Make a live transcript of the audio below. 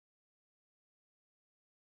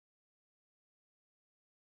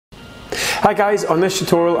Hi guys, on this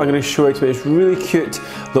tutorial I'm going to show you how to make this really cute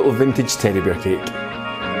little vintage teddy bear cake.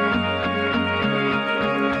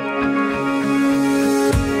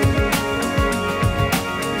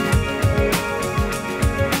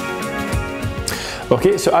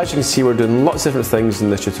 Okay, so as you can see, we're doing lots of different things in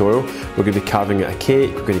this tutorial. We're going to be carving out a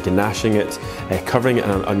cake, we're going to be ganaching it, covering it in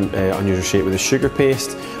an unusual shape with a sugar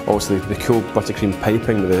paste, also the cool buttercream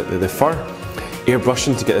piping with the fur,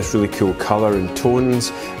 airbrushing to get this really cool colour and tones,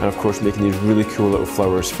 and of course making these really cool little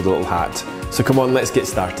flowers for the little hat. So come on, let's get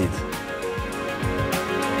started.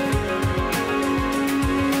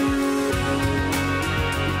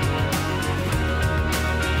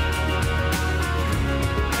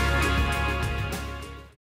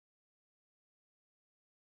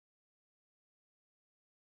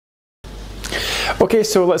 Okay,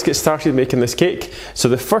 so let's get started making this cake. So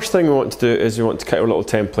the first thing we want to do is we want to cut our little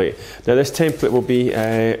template. Now this template will be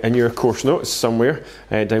in your course notes somewhere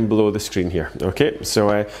down below the screen here. Okay,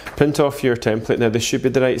 so print off your template. Now this should be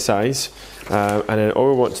the right size, and then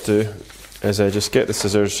all we want to do is just get the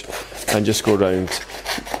scissors and just go around.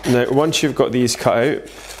 Now once you've got these cut out,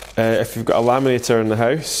 if you've got a laminator in the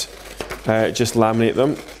house, just laminate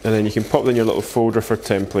them, and then you can pop them in your little folder for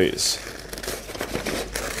templates.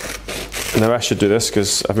 Now I should do this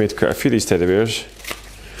because I've made quite a few of these teddy bears,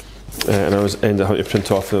 and I was end up having to print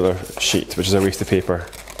off another sheet, which is a waste of paper.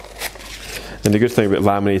 And the good thing about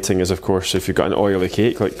laminating is, of course, if you've got an oily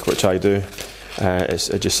cake, like which I do,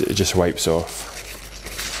 it just wipes off.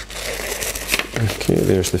 Okay,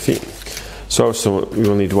 there's the feet. So also we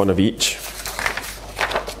will need one of each,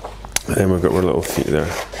 and then we've got our little feet there.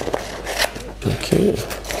 Okay.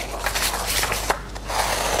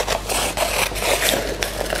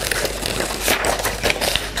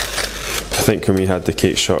 I think when we had the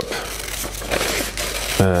cake shop,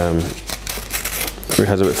 we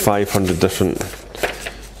had about 500 different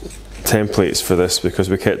templates for this because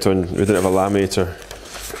we kept on, we didn't have a laminator,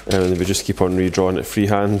 and we just keep on redrawing it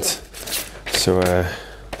freehand. So,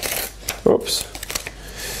 oops.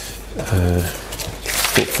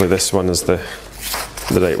 Hopefully this one is the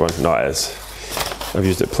right one. No, it is. I've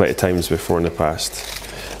used it plenty of times before in the past.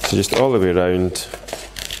 So just all the way around.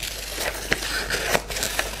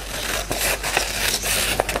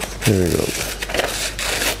 There we go.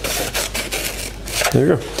 There we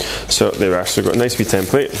go. So there we are. So we've got a nice wee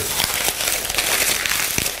template.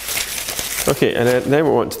 Okay, and then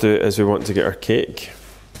what we want to do is we want to get our cake.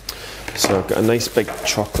 So I've got a nice big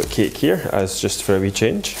chocolate cake here, as just for a wee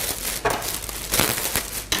change.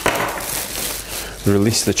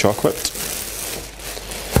 Release the chocolate.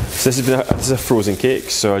 So this is a frozen cake,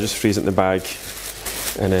 so I just freeze it in the bag,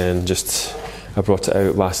 and then I brought it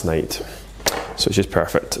out last night. So it's just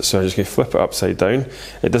perfect. So I'm just going to flip it upside down.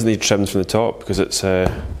 It doesn't need trimmed from the top because it's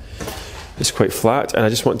quite flat, and I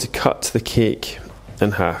just want to cut the cake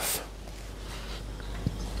in half.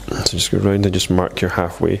 So just go around and just mark your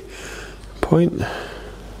halfway point.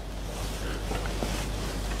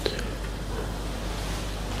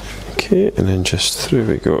 Okay, and then just through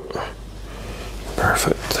we go.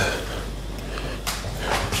 Perfect.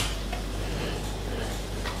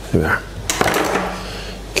 There we are.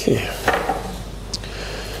 Okay.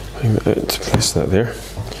 Bring that out, place that there.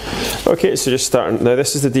 Okay, so just starting, now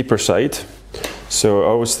this is the deeper side, so I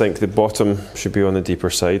always think the bottom should be on the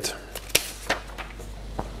deeper side.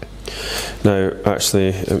 Now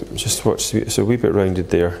actually, just watch, it's a wee bit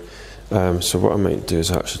rounded there, so what I might do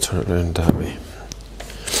is actually turn it around that way.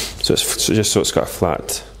 So it's just so it's got a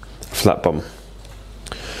flat bum.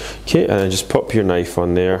 Okay, and then just pop your knife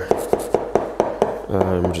on there,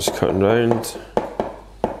 I'm just cutting round.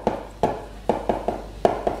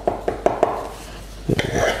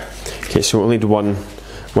 Okay, so we'll need one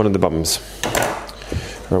of the bums,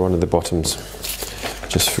 or one of the bottoms.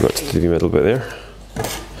 Just forgot to do the middle bit there.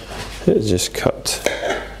 It's just cut.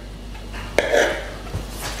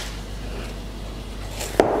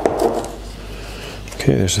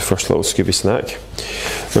 Okay, there's the first little Scooby snack.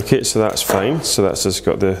 Okay, so that's fine. So that's just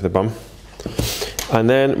got the bum. And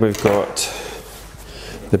then we've got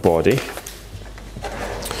the body.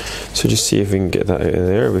 So just see if we can get that out of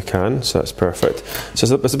there. We can, so that's perfect.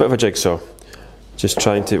 So it's a bit of a jigsaw. Just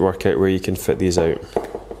trying to work out where you can fit these out.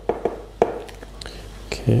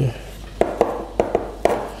 Okay.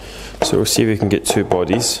 So we'll see if we can get two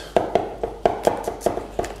bodies.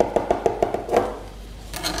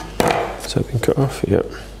 So I can cut off, yep.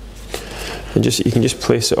 And you can just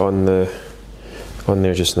place it on there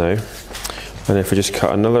just now. And if we just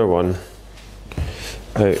cut another one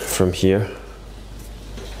out from here.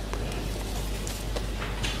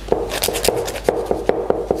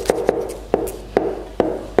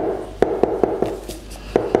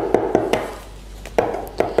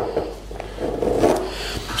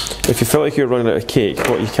 you feel like you're running out of cake,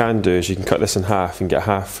 what you can do is you can cut this in half and get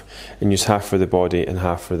half and use half for the body and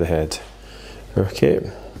half for the head. Okay,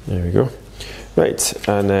 there we go. Right,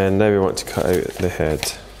 and then now we want to cut out the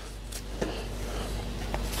head.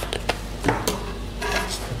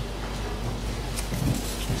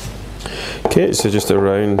 Okay, so just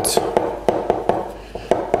around,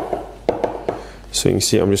 so you can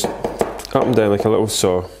see I'm just up and down like a little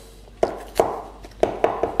saw.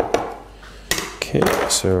 Okay,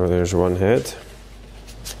 so there's one head.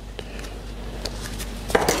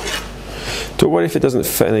 Don't worry if it doesn't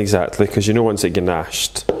fit in exactly, because you know once it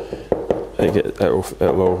ganashed,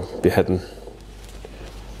 it'll all be hidden.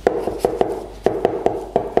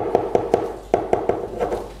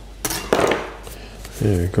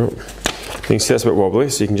 There we go. You can see that's a bit wobbly,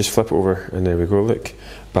 so you can just flip it over, and there we go, look,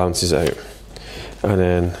 balances it out. And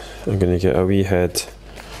then I'm going to get a wee head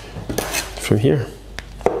from here.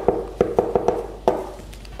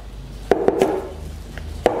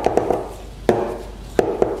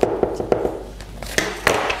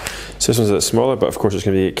 So this one's a bit smaller, but of course it's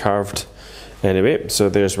going to be carved anyway. So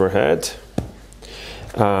there's our head.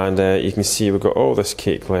 And you can see we've got all this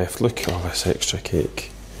cake left. Look at all this extra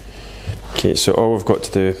cake. Okay, so all we've got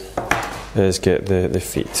to do is get the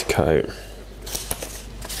feet cut out.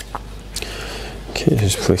 Okay,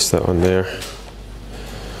 just place that on there.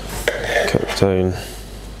 Cut it down.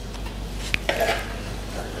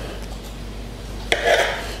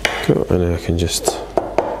 Go, and then I can just...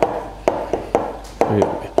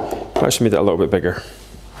 I actually made it a little bit bigger.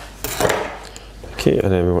 Okay,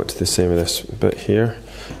 and then we want to do the same with this bit here.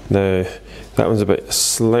 Now, that one's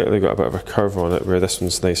slightly got a bit of a curve on it, where this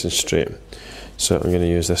one's nice and straight. So I'm going to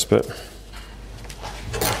use this bit.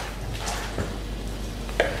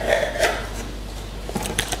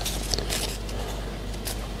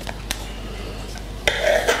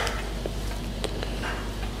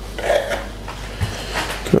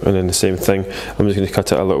 And then the same thing, I'm just going to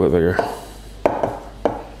cut it a little bit bigger.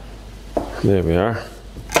 There we are.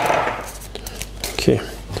 Okay,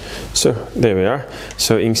 so there we are.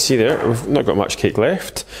 So you can see there, we've not got much cake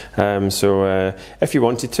left. If you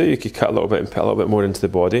wanted to, you could cut a little bit and put a little bit more into the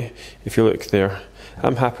body. If you look there,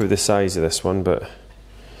 I'm happy with the size of this one, but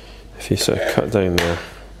if you sort of cut down there,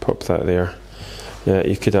 pop that there, yeah,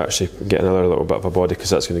 you could actually get another little bit of a body, because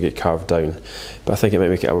that's going to get carved down. But I think it might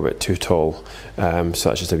make it a little bit too tall, so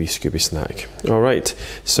that's just a wee Scooby snack. Alright,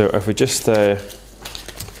 so if we just get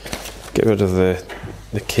rid of the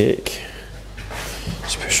cake,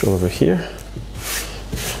 just push over here.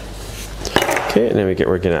 Okay, and then we get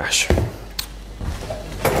our ganache.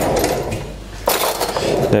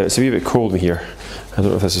 Now it's a wee bit cold in here. I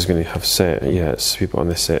don't know if this is going to have set. Yeah, it's a wee bit on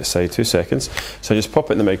this side. 2 seconds. So I just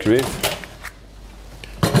pop it in the microwave.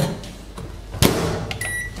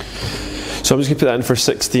 So I'm just going to put that in for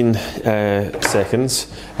 16 seconds,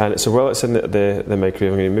 and so while it's in the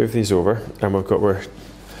microwave, I'm going to move these over, and we've got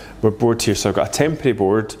our board here. So I've got a temporary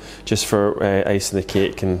board just for icing the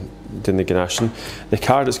cake and doing the ganaching. The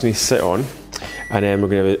card it's going to sit on, and then we're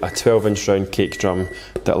going to have a 12-inch round cake drum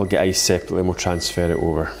that will get iced separately, and we'll transfer it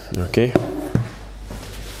over. Okay.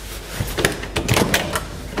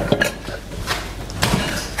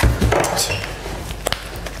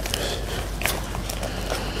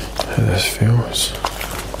 This feels.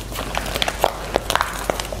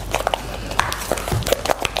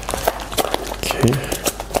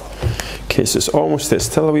 Okay, so it's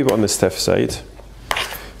still a wee bit on the stiff side.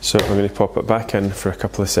 So I'm going to pop it back in for a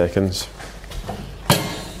couple of seconds.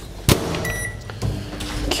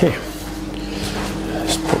 Okay,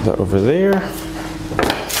 let's pop that over there.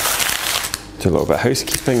 Do a little bit of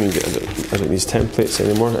housekeeping and I don't need these templates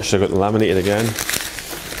anymore. I should have got them laminated again.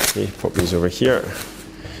 Okay, pop these over here.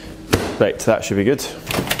 Right, that should be good.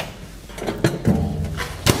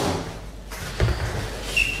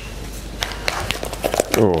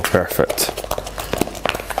 Oh, perfect.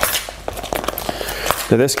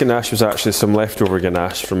 Now this ganache was actually some leftover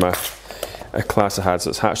ganache from a class I had,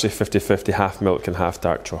 so it's actually 50-50, half milk and half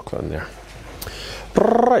dark chocolate in there.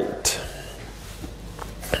 Right.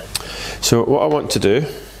 So what I want to do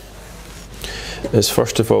is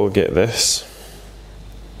first of all get this,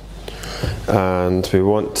 and we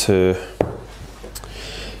want to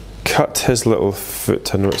cut his little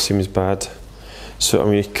foot. I know it seems bad, so I'm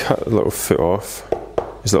going to cut a little foot off,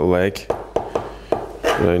 his little leg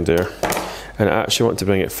around there, and I actually want to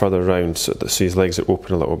bring it further round so his legs are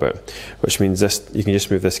open a little bit, which means this, you can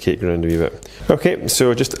just move this cake around a wee bit. Okay,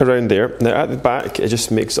 so just around there. Now at the back it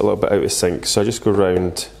just makes it a little bit out of sync, so I just go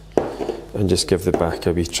round and just give the back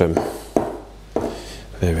a wee trim.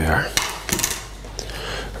 There we are.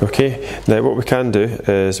 Okay, now what we can do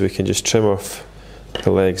is we can just trim off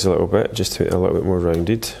the legs a little bit, just to make it a little bit more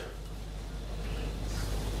rounded.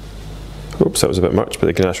 Oops, that was a bit much, but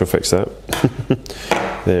the ganache will fix that.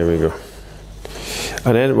 There we go.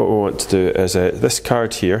 And then what we want to do is this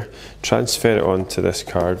card here, transfer it onto this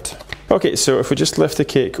card. Okay, so if we just lift the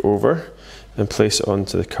cake over and place it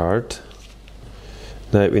onto the card.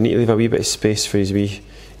 Now we need to leave a wee bit of space for his wee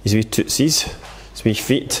tootsies, his wee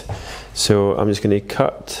feet. So I'm just going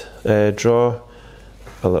to draw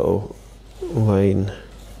a little line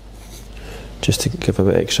just to give a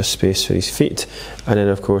bit extra space for his feet, and then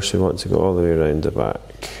of course we want to go all the way around the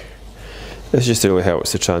back. This just really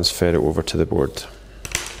helps to transfer it over to the board.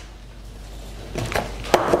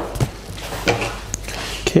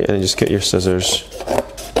 Okay, and then just get your scissors.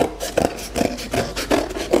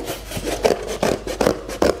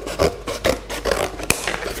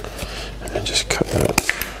 And just cut that.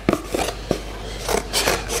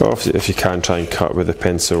 Obviously, if you can, try and cut with a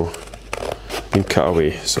pencil. You can cut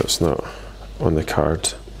away so it's not on the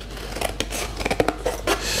card.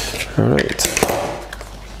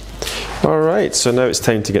 Alright, so now it's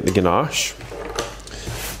time to get the ganache.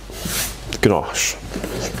 The ganache.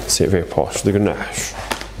 Say it very posh, the ganache.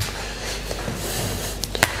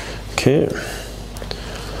 Okay.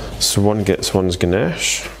 So one gets one's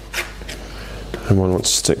ganache, and one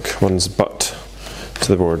wants to stick one's butt to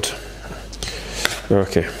the board.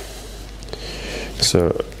 Okay.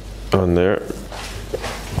 So, on there.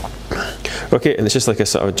 Okay, and it's just like a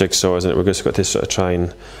sort of jigsaw, isn't it? We're just got to sort of try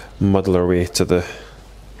and muddle our way to the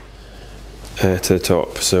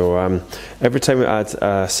top. So every time we add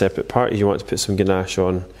a separate part, you want to put some ganache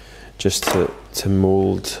on, just to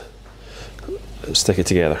mould, stick it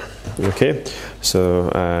together. Okay. So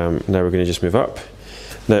now we're going to just move up.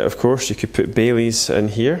 Now, of course, you could put Baileys in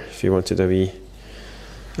here if you wanted a wee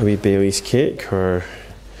Baileys cake, or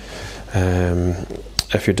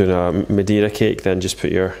if you're doing a Madeira cake, then just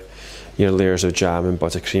put your layers of jam and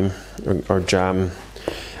buttercream, or jam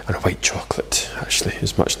and white chocolate. Actually,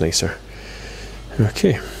 is much nicer.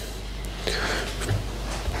 Okay,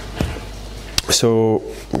 so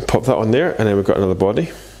pop that on there, and then we've got another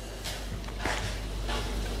body.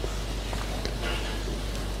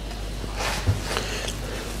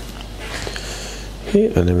 Okay,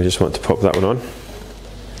 and then we just want to pop that one on.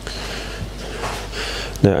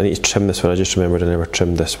 Now I need to trim this one. I just remembered I never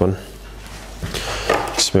trimmed this one.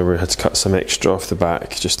 Just remember I had to cut some extra off the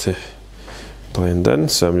back just to blend in,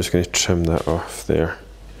 so I'm just going to trim that off there.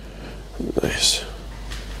 Nice.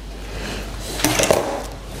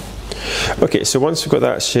 Okay, so once we've got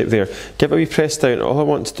that shape there, give it a wee press down. All I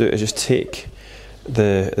want to do is just take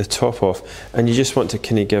the top off, and you just want to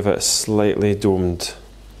kind of give it a slightly domed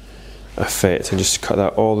effect, and just cut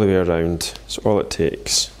that all the way around. That's all it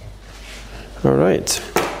takes. Alright.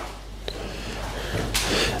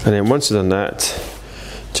 And then once you've done that,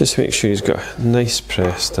 just make sure you've got a nice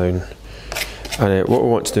press down. And what we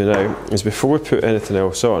want to do now is, before we put anything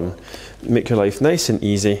else on, make your life nice and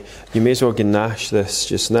easy. You may as well ganache this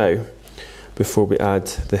just now before we add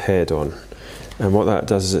the head on. And what that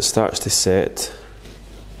does is it starts to set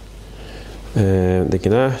the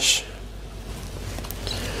ganache,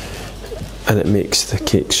 and it makes the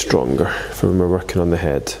cake stronger for when we're working on the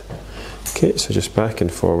head. Okay, so just back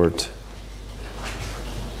and forward.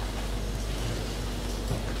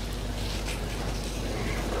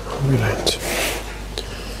 Around.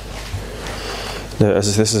 Now,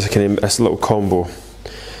 this is a little combo,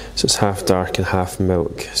 so it's half dark and half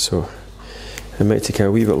milk, so it might take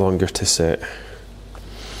a wee bit longer to set.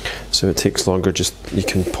 So it takes longer, just you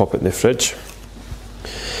can pop it in the fridge.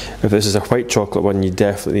 If this is a white chocolate one, you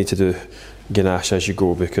definitely need to do ganache as you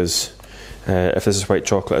go, because if this is white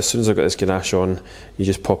chocolate, as soon as I've got this ganache on, you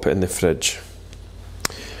just pop it in the fridge.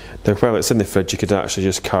 Now while it's in the fridge, you could actually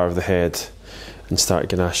just carve the head and start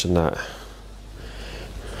ganaching that,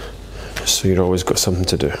 so you've always got something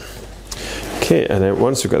to do. Okay, and then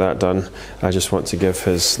once we've got that done, I just want to give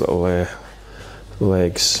his little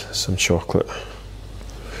legs some chocolate.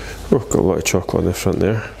 Oh, got a lot of chocolate on the front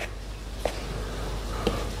there.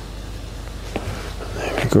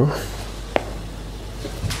 There we go.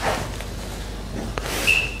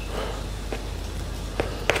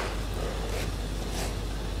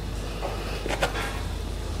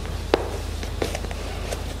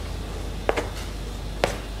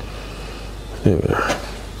 There we are.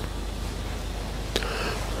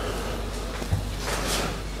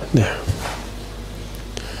 There.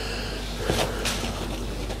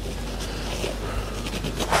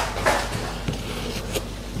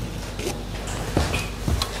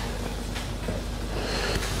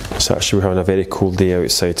 So actually we're having a very cold day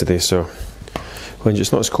outside today, so well,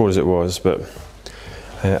 it's not as cold as it was, but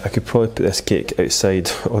I could probably put this cake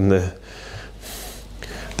outside on the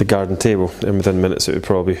garden table, and within minutes it would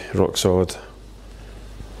probably be rock solid.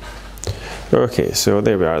 Okay, so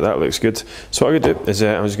there we are, that looks good. So what I'm going to do is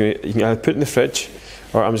you can either put it in the fridge,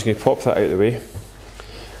 or I'm just going to pop that out of the way.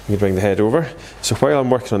 I'm going to bring the head over. So while I'm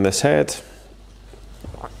working on this head,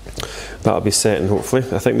 that'll be setting hopefully.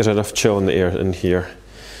 I think there's enough chill in the air in here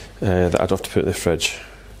that I'd have to put in the fridge.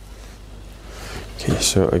 Okay,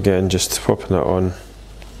 so again, just popping that on.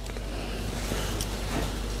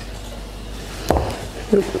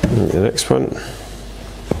 The next one.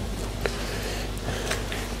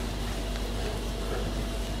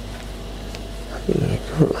 There we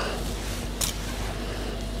go.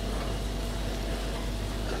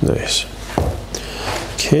 Nice.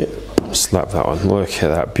 Okay, slap that on. Look at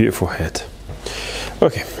that beautiful head.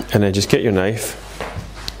 Okay, and then just get your knife.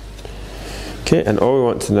 Okay, and all we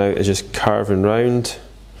want to now is just carving round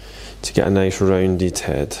to get a nice rounded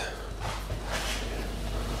head.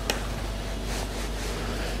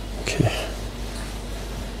 Okay.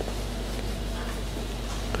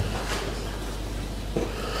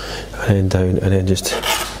 And then down, and then just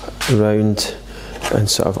round and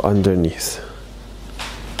sort of underneath.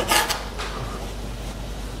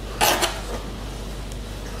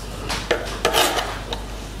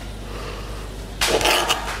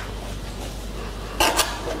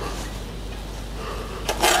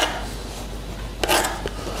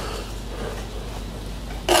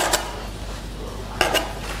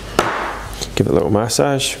 Give it a little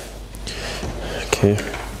massage. Okay.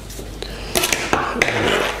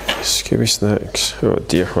 Scooby snacks. Oh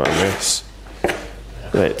dear, what a mess.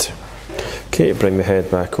 Right. Okay, bring the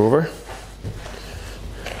head back over.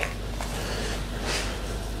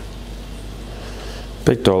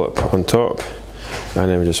 Big dollop on top.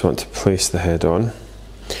 And then we just want to place the head on.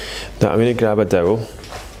 Now I'm going to grab a dowel,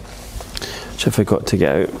 which I forgot to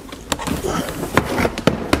get out.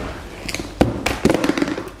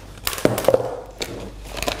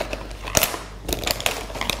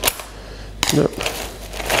 Nope.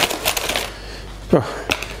 Oh,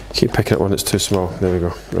 keep picking at one that's too small. There we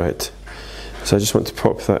go. Right. So I just want to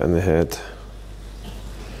pop that in the head.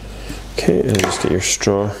 Okay, and just get your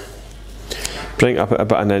straw. Bring it up at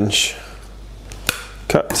about an inch.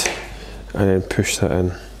 Cut. And then push that in.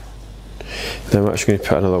 Then I'm actually going to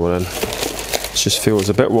put another one in. It just feels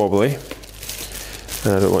a bit wobbly.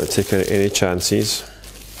 And I don't want to take any chances.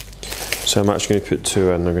 So I'm actually going to put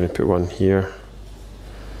two in. I'm going to put one here.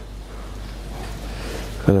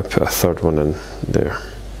 And I'll put a third one in there.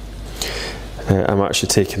 I'm actually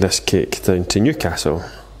taking this cake down to Newcastle.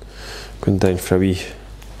 Going down for a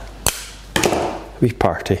wee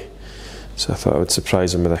party. So I thought I would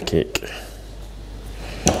surprise him with a cake.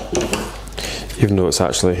 Even though it's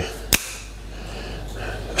actually,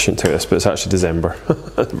 I shouldn't tell you this, but it's actually December.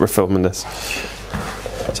 We're filming this.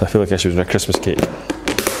 So I feel like I should be doing a Christmas cake.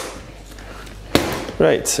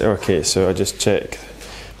 Right, okay, so I just check.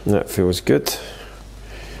 That feels good.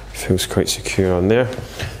 Feels quite secure on there.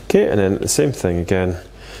 Okay, and then the same thing again.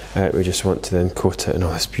 We just want to then coat it in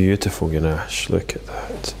all this beautiful ganache. Look at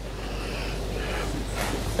that.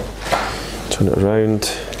 Turn it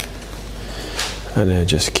around, and then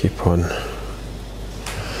just keep on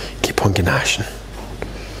ganaching.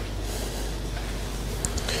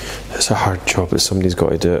 It's a hard job, but somebody's got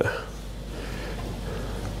to do it.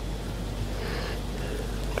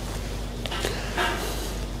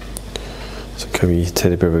 A wee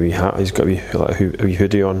teddy bear with a wee hat. He's got a wee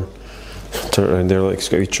hoodie on. Turn it around there, like he's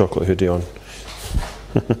got a wee chocolate hoodie on.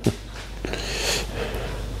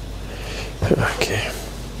 Okay.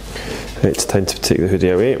 Right, it's time to take the hoodie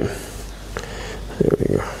away. There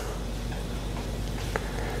we go.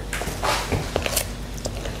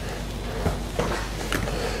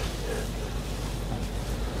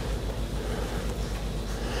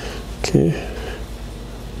 Okay.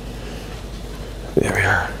 There we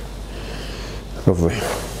are. Lovely.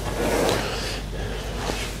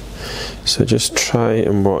 So just try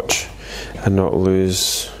and watch and not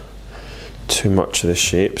lose too much of the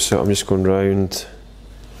shape. So I'm just going round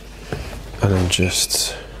and I'm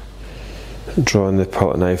just drawing the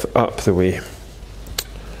palette knife up the way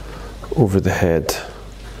over the head,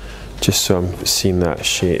 just so I'm seeing that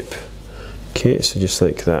shape. Okay, so just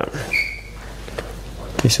like that.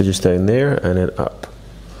 Okay, so just down there and then up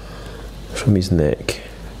from his neck.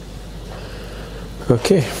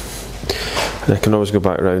 Okay, and I can always go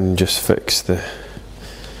back around and just fix the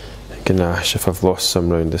ganache if I've lost some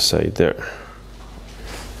round the side there.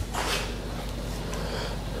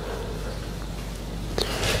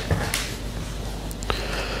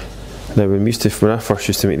 Now when I first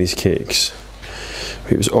used to make these cakes, we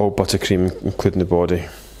It was all buttercream, including the body.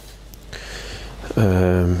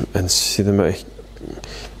 And see the amount of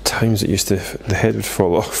times the head would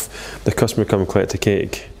fall off. The customer would come and collect the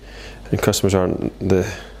cake, and customers aren't what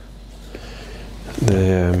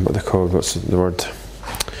they're called, what's the word?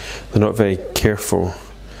 They're not very careful,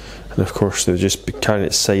 and of course they would just be carrying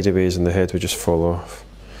it sideways and the head would just fall off.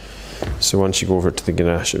 So once you go over to the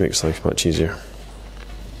ganache, it makes life much easier.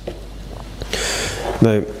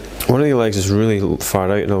 Now, one of the legs is really far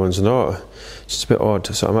out and the other one's not. It's just a bit odd,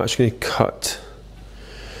 so I'm actually going to cut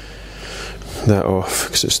that off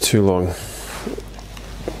because it's too long,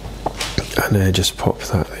 and then just pop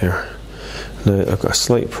that there. Now I've got a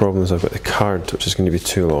slight problem, is I've got the card which is going to be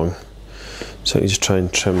too long, so I can just try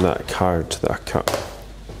and trim that card that I cut.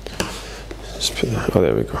 Just put that, oh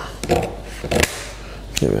there we go.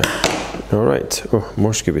 There we are. Alright, oh,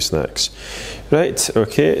 more Scooby snacks. Right,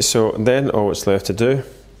 okay, so then all what's left to do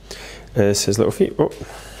is his little feet. Oh,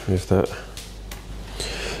 move that.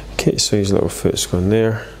 Okay, so his little foot's gone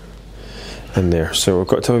there and there. So we've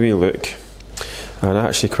got to have a wee look, and I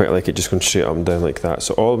actually quite like it just going straight up and down like that.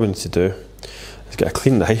 So all we need to do is get a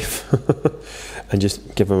clean knife and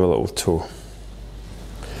just give him a little toe.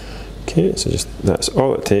 Okay, so just that's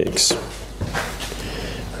all it takes,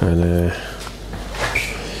 and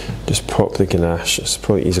just pop the ganache. It's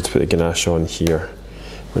probably easier to put the ganache on here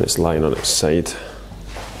when it's lying on its side.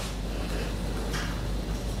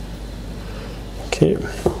 Okay,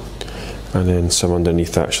 and then some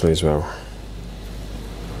underneath actually as well.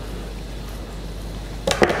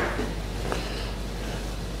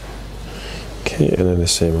 Okay, and then the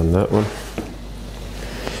same on that one.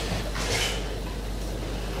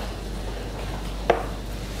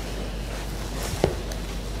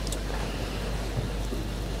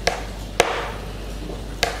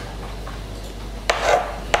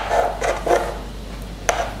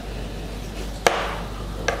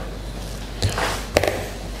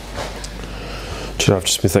 I've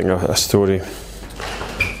just been thinking of a story.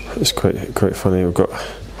 It's quite funny. We've got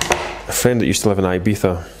a friend that used to live in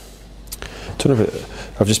Ibiza. Don't know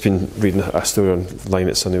if I've just been reading a story online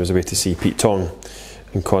that somebody was away to see Pete Tong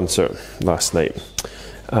in concert last night,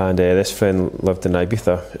 and this friend lived in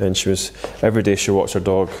Ibiza, and every day she walked her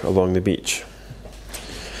dog along the beach,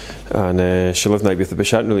 and she lived in Ibiza, but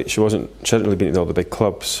she hadn't really been to all the big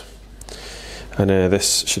clubs, and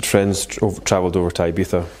she'd friends travelled over to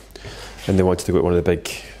Ibiza, and they wanted to go to one of the big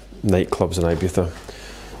nightclubs in Ibiza.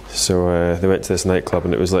 So they went to this nightclub,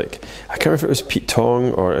 and it was like, I can't remember if it was Pete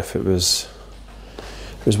Tong or if it was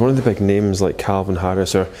one of the big names like Calvin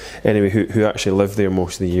Harris, or anyway, who actually lived there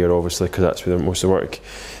most of the year, obviously, because that's where most of the work.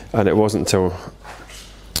 And it wasn't until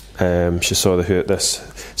she saw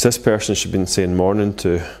this person she'd been saying morning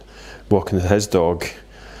to, walking his dog.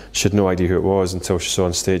 She had no idea who it was until she saw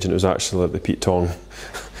on stage, and it was actually like the Pete Tong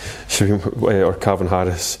or Calvin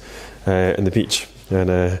Harris in the beach,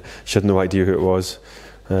 and she had no idea who it was.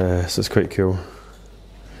 So it's quite cool.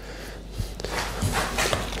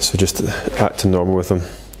 So just acting normal with him.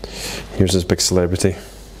 Here's this big celebrity.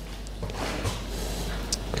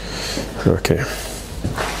 Okay.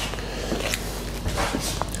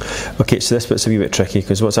 Okay, so this bit's a wee bit tricky,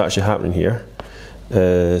 because what's actually happening here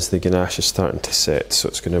is the ganache is starting to set, so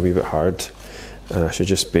it's going to be a wee bit hard, and I should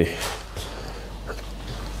just be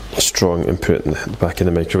strong and put it back in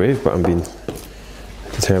the microwave, but I'm being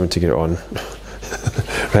determined to get it on.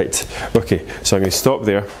 Right, okay, so I'm going to stop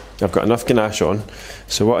there. I've got enough ganache on,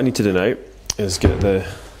 so what I need to do now is get the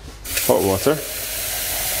hot water.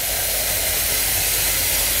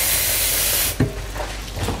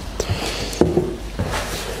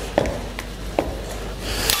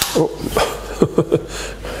 Oh,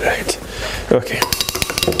 right, okay.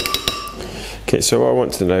 Okay, so what I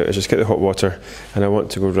want to do now is just get the hot water, and I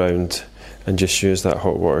want to go round and just use that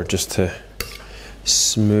hot water just to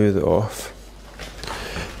smooth it off.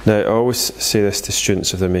 Now, I always say this to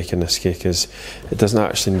students if they're making this cake, is it doesn't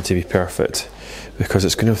actually need to be perfect, because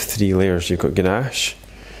it's going to have 3 layers. You've got ganache,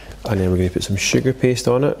 and then we're going to put some sugar paste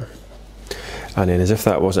on it, and then as if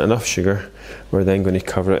that wasn't enough sugar, we're then going to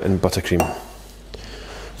cover it in buttercream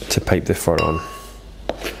to pipe the fur on.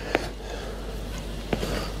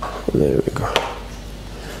 There we go.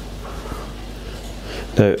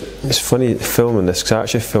 Now, it's funny filming this, because I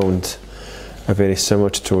actually filmed a very similar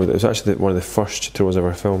tutorial. It was actually one of the first tutorials I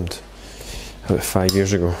ever filmed, about 5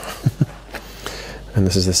 years ago. And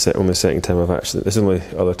this is the only second time this is the only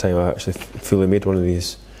other time I've actually fully made one of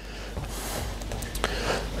these.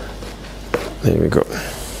 There we go.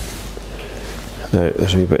 Now,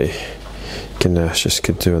 there's a wee bit of ganache just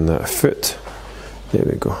could do on that foot. There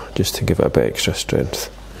we go, just to give it a bit extra strength.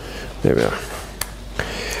 There we are.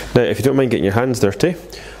 Now, if you don't mind getting your hands dirty,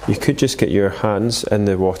 you could just get your hands in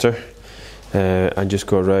the water and just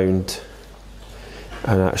go around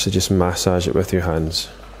and actually just massage it with your hands.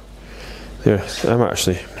 There, I'm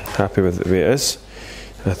actually happy with the way it is.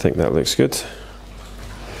 I think that looks good.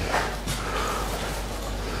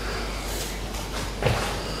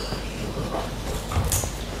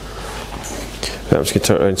 I'm just going to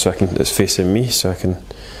turn it around so it's facing me so I can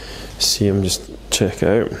see them, just check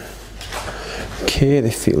it out. Okay,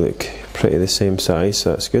 the feet look pretty the same size,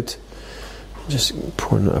 so that's good. Just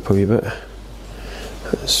pouring it up a wee bit.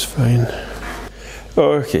 That's fine.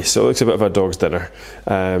 Okay, so it looks a bit of a dog's dinner,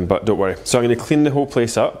 but don't worry. So I'm going to clean the whole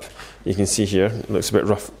place up. You can see here, it looks a bit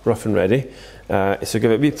rough and ready. So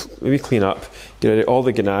give it a wee clean up, get rid of all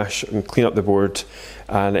the ganache and clean up the board,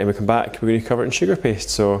 and then we come back, we're going to cover it in sugar paste.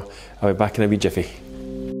 So I'll be back in a wee jiffy.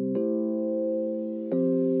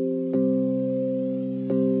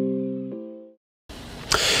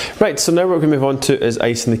 Right, so now what we're going to move on to is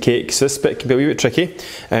icing the cake. So this bit can be a wee bit tricky,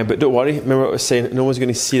 but don't worry, remember what I was saying, no one's going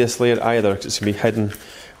to see this layer either because it's going to be hidden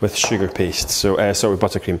with sugar paste, so sorry, with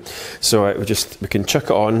buttercream. So we can chuck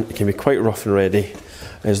it on, it can be quite rough and ready,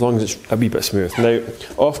 as long as it's a wee bit smooth. Now,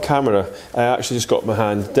 off camera, I actually just got my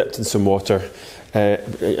hand dipped in some water,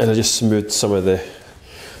 and I just smoothed some of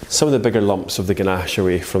the bigger lumps of the ganache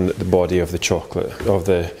away from the body of the chocolate, of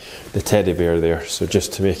the teddy bear there, so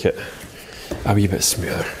just to make it a wee bit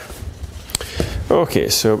smoother. Okay,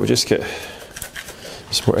 so we'll just get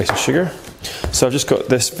some more icing sugar. So I've just got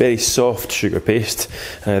this very soft sugar paste,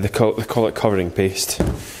 they call it covering paste,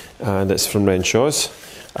 and it's from Renshaw's,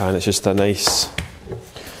 and it's just a nice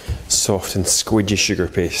soft and squidgy sugar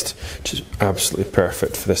paste, which is absolutely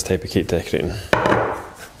perfect for this type of cake decorating.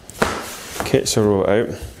 Okay, so roll it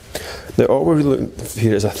out. Now all we're looking for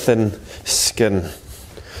here is a thin skin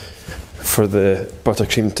for the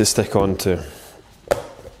buttercream to stick onto.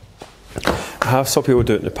 I have saw people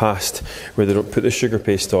do it in the past where they don't put the sugar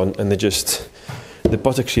paste on and they just, the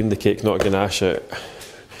buttercream the cake, not ganache it,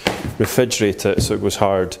 refrigerate it so it goes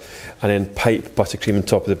hard, and then pipe buttercream on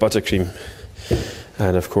top of the buttercream.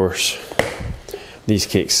 And of course, these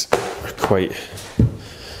cakes are quite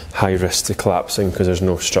high risk to collapsing because there's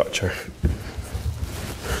no structure.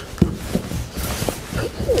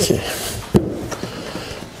 Okay.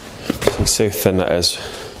 You can see how thin that is.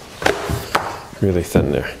 Really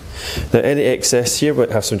thin there. Now any excess here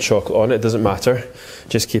might have some chocolate on it, it doesn't matter,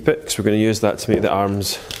 just keep it because we're going to use that to make the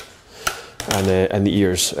arms and the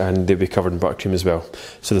ears, and they'll be covered in buttercream as well,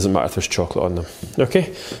 so it doesn't matter if there's chocolate on them.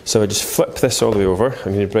 Okay, so I just flip this all the way over.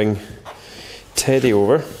 I'm going to bring Teddy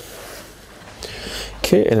over,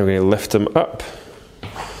 okay, and I'm going to lift him up,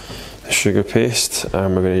 the sugar paste,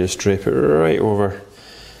 and we're going to just drape it right over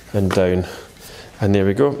and down, and there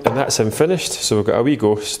we go, and that's him finished. So we've got a wee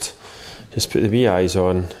ghost, just put the wee eyes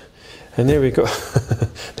on, and there we go.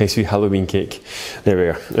 Nice wee Halloween cake. There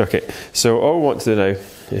we go. Okay, so all we want to do now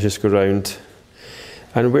is just go round,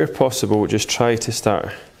 and where possible just try to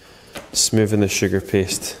start smoothing the sugar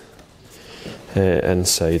paste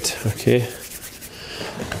inside. Okay.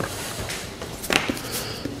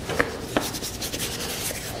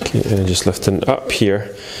 Okay, and just lifting up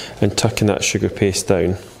here and tucking that sugar paste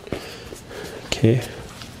down. Okay.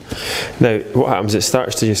 Now, what happens, it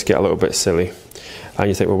starts to just get a little bit silly, and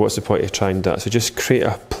you think, well, what's the point of trying that? So just create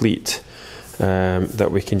a pleat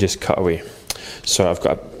that we can just cut away. So I've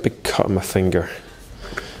got a big cut on my finger,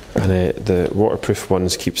 and the waterproof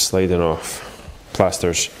ones keep sliding off,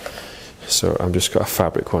 plasters. So I've just got a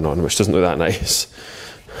fabric one on, which doesn't look that nice.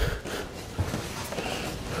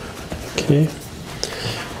 Okay.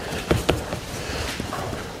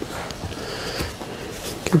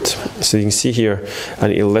 Good. So you can see here, I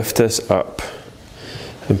need to lift this up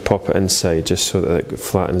and pop it inside just so that it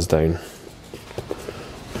flattens down.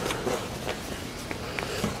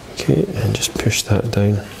 Okay, and just push that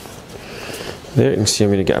down. There, you can see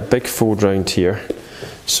I'm going to get a big fold round here.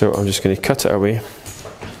 So I'm just going to cut it away.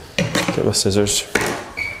 Get my scissors.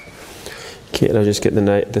 Okay, and I just get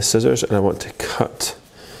the scissors, and I want to cut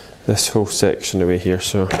this whole section away here.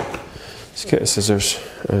 So let's get the scissors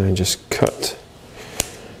and just cut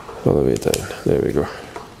all the way down. There we go.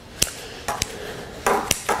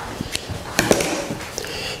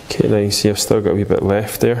 Okay, now you can see I've still got a wee bit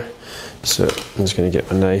left there, so I'm just going to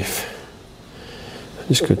get my knife and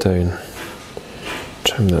just go down,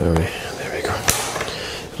 trim that away. There we go.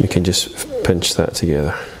 We can just pinch that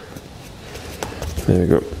together. There we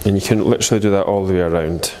go. And you can literally do that all the way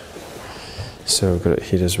around. So I've got it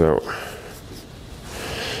here as well.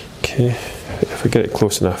 Okay, if we get it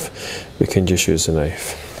close enough, we can just use the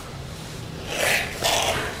knife.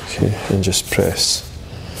 Okay, and just press.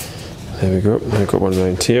 There we go, I've got one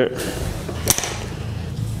round here.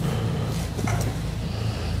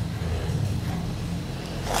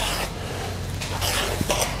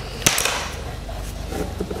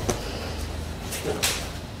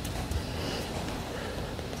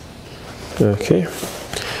 Okay,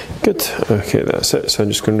 good. Okay, that's it. So I'm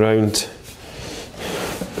just going round,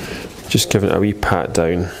 just giving it a wee pat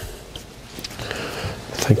down.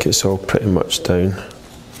 I think it's all pretty much down.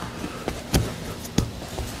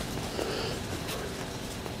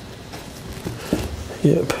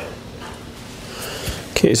 Yep.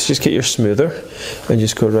 Okay, so just get your smoother and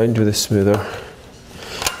just go around with the smoother.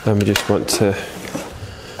 And we just want to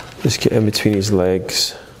just get in between his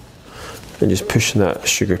legs and just pushing that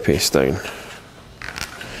sugar paste down.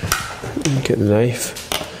 Get the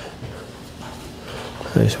knife.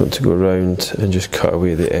 I just want to go around and just cut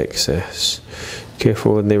away the excess.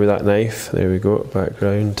 Careful in there with that knife. There we go, back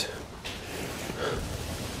round.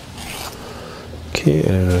 Okay,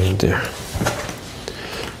 and around there.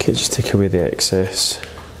 Okay, just take away the excess.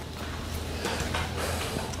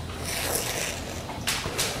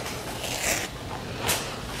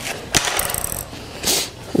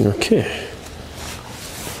 Okay.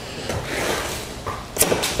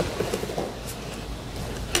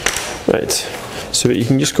 Right, so you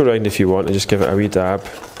can just go around if you want and just give it a wee dab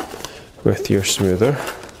with your smoother.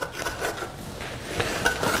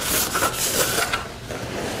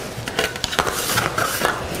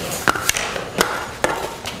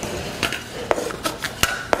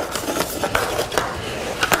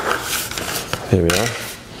 There we are.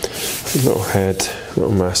 Little head,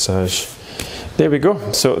 little massage. There we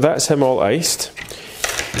go. So that's him all iced.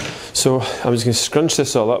 So I'm just going to scrunch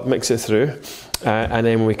this all up, mix it through. And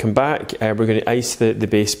then when we come back, we're going to ice the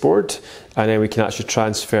baseboard, and then we can actually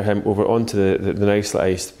transfer him over onto the nicely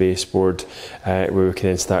iced baseboard, where we can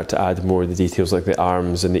then start to add more of the details like the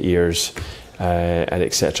arms and the ears and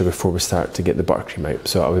etc. before we start to get the buttercream out.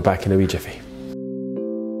 So I'll be back in a wee jiffy.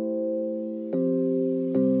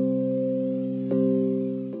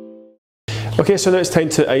 Okay, so now it's time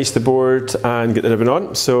to ice the board and get the ribbon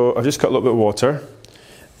on. So I've just got a little bit of water.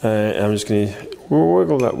 I'm just going to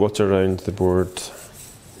wiggle that water around the board,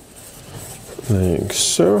 like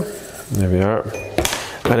so. There we are.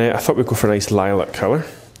 And I thought we'd go for a nice lilac colour,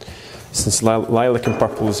 since lilac and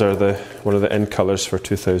purples are one of the in colours for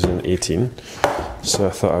 2018. So I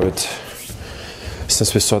thought I would,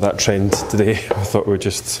 since we saw that trend today, I thought we'd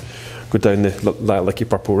just go down the lilac-y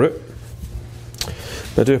purple route.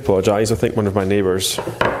 I do apologise, I think one of my neighbours,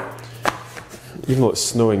 even though it's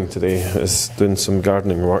snowing today, is doing some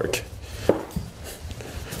gardening work.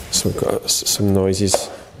 So we've got some noises.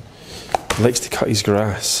 He likes to cut his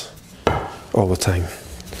grass all the time,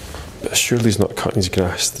 but surely he's not cutting his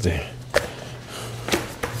grass today.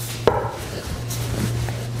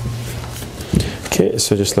 Okay,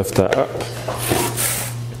 so just lift that up.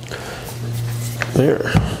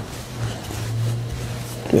 There.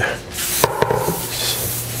 Yeah.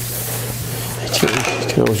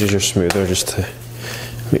 You can always use your smoother just to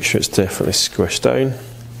make sure it's definitely squished down.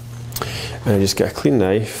 And just get a clean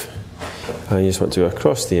knife, and you just want to go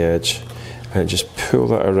across the edge and just pull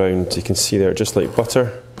that around. You can see there, just like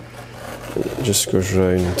butter, it just goes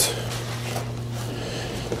round.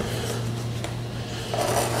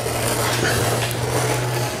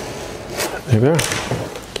 There we are.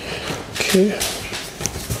 Okay.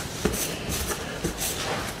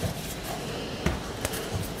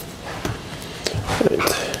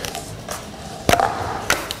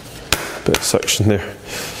 Bit of suction there.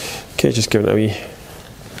 Okay, just giving it a wee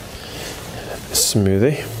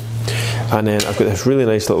smoothie. And then I've got this really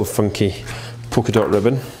nice little funky polka dot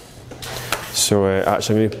ribbon. So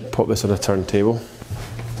actually I'm going to pop this on a turntable.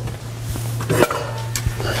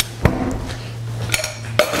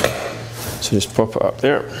 So just pop it up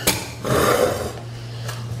there.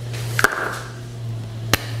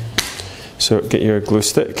 So get your glue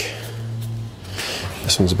stick.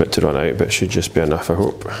 This one's a bit to run out, but it should just be enough, I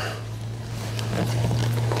hope.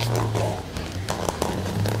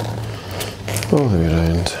 All the way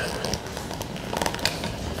around.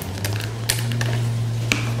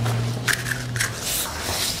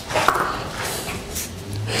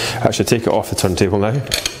 Actually, take it off the turntable now.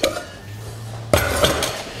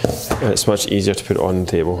 And it's much easier to put it on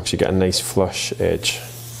the table because you get a nice flush edge.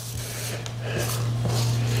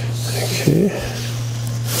 Okay.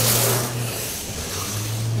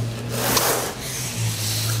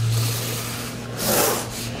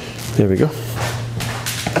 There we go.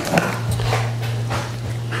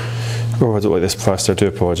 Oh, I don't like this plaster, I do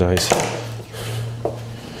apologise.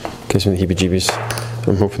 Gives me the heebie-jeebies.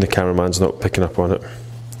 I'm hoping the cameraman's not picking up on it.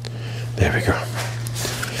 There we go.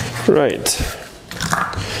 Right.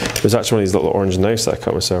 There's actually one of these little orange knives that I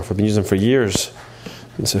cut myself. I've been using them for years.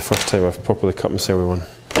 It's the first time I've properly cut myself with one.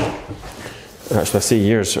 Actually, I say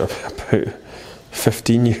years, about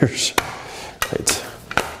 15 years. Right.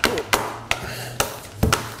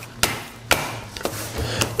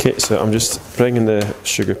 Okay, so I'm just bringing the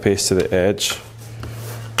sugar paste to the edge,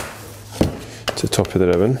 to the top of the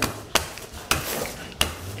ribbon.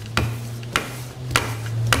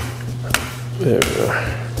 There we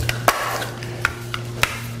go.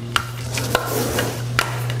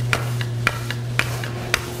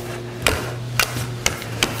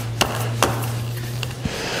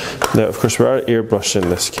 Now, of course, we are airbrushing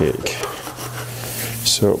this cake,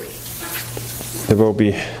 so there will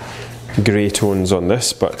be grey tones on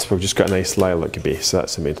this, but we've just got a nice lilac base, so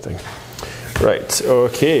that's the main thing. Right,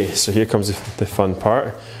 okay, so here comes the fun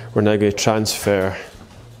part. We're now going to transfer,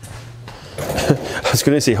 I was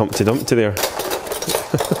going to say Humpty Dumpty there.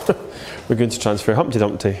 We're going to transfer Humpty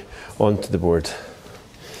Dumpty onto the board.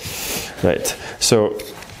 Right, so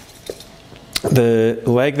the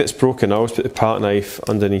leg that's broken, I always put the palette knife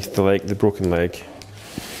underneath the leg, the broken leg.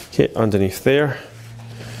 Okay, underneath there.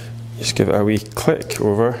 Just give it a wee click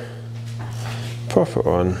over, pop it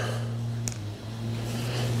on.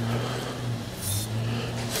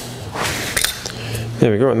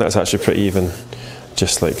 There we go, and that's actually pretty even,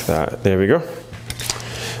 just like that. There we go.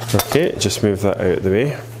 Okay, just move that out of the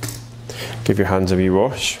way. Give your hands a wee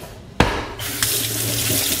wash.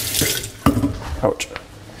 Ouch.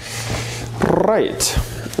 Right,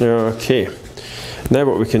 okay. Now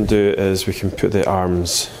what we can do is we can put the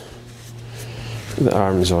arms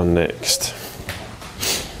on next.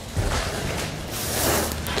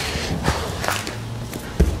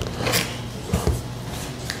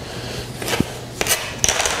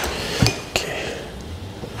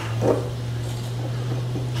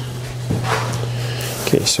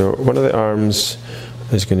 Okay, so one of the arms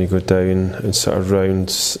is going to go down and sort of round,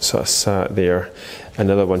 sort of sat there, and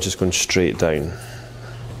the other one's just going straight down.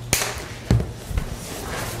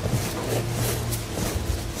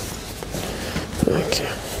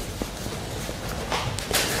 Okay.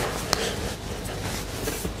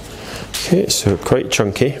 Okay, so quite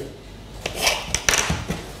chunky.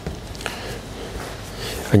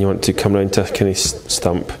 And you want to come round to a kind of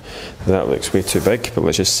stump. That looks way too big, but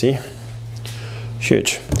let's just see.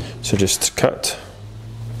 Huge. So just cut.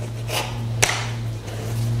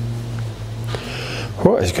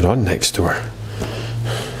 What is going on next door?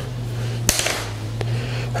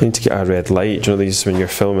 I need to get a red light. Do you know these when you're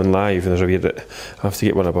filming live and there's a weird, I have to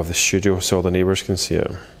get one above the studio so all the neighbours can see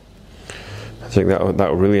it. I think that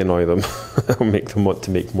will really annoy them. That'll make them want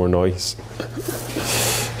to make more noise.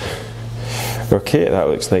 Okay, that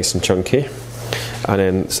looks nice and chunky. And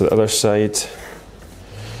then, so the other side,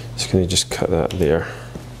 just going to just cut that there.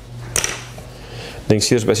 Then you can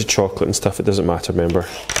see there's bits of chocolate and stuff, it doesn't matter, remember.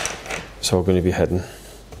 It's all going to be hidden.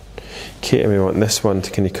 Okay, and we want this one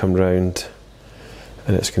to kind of come round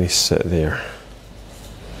and it's going to sit there.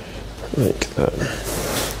 Like that.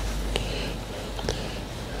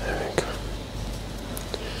 There we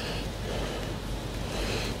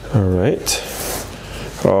go. Alright.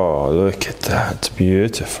 Oh, look at that,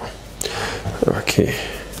 beautiful. Okay.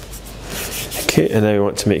 Okay, and now we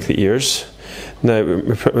want to make the ears. Now,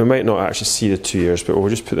 we might not actually see the two ears, but we'll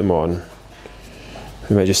just put them on.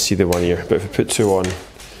 We might just see the one ear, but if we put two on,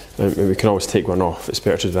 we can always take one off. It's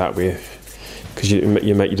better to do that way, because you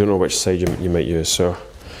don't know which side you might use. So,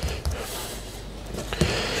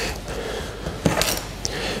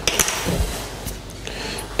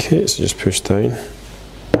 okay, so just push down.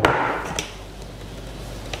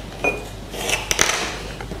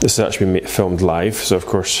 This is actually filmed live, so of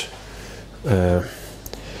course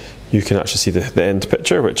you can actually see the end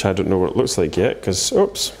picture, which I don't know what it looks like yet, because,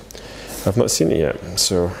 oops, I've not seen it yet,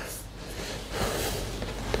 so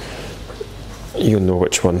you'll know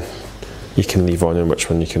which one you can leave on and which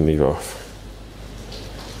one you can leave off.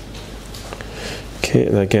 Okay,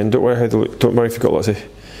 and again, don't worry how they look, don't worry if you've got lots of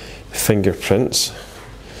fingerprints,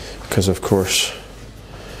 because of course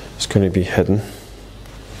it's going to be hidden.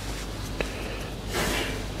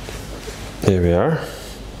 There we are.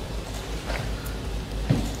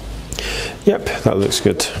 Yep, that looks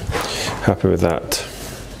good. Happy with that.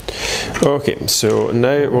 Okay, so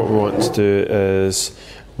now what we want to do is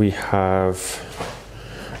we have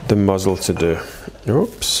the muzzle to do.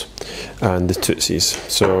 Oops. And the tootsies.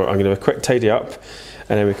 So I'm going to have a quick tidy up,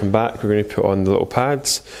 and then we come back, we're going to put on the little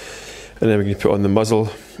pads, and then we're going to put on the muzzle,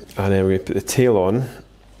 and then we're going to put the tail on,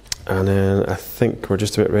 and then I think we're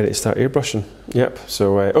just about ready to start airbrushing. Yep,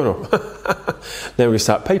 so, oh no, then we're going to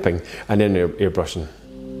start piping, and then airbrushing.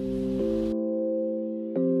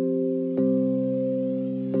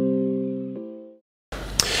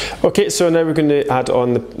 Okay, so now we're going to add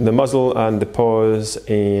on the muzzle and the paws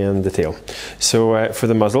and the tail. So for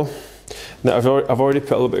the muzzle, now I've already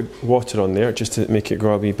put a little bit of water on there just to make it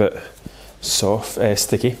go a wee bit soft,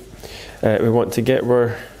 sticky. We want to get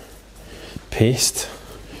our paste,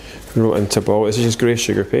 roll it into a ball. This is just grey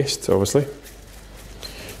sugar paste, obviously.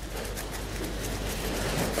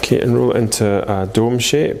 Okay, and roll it into a dome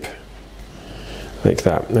shape, like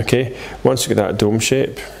that. Okay, once you get that dome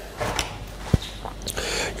shape,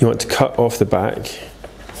 you want to cut off the back.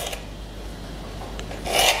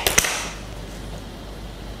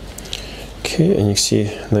 Okay, and you see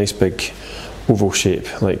a nice big oval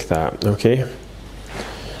shape like that. Okay.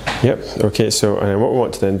 Yep, okay, so and then what we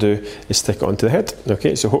want to then do is stick it onto the head.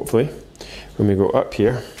 Okay, so hopefully when we go up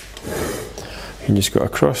here, you can just go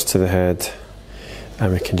across to the head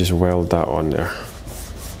and we can just weld that on there.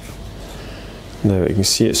 Now you can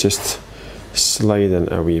see it's just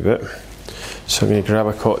sliding a wee bit. So I'm going to grab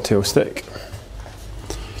a cocktail stick.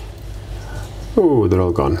 Oh, they're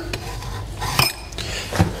all gone.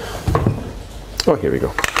 Oh, here we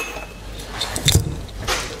go.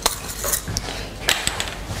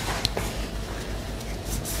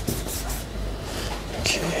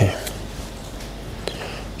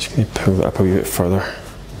 Pull that up a wee bit further.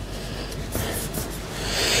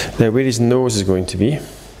 Now where his nose is going to be,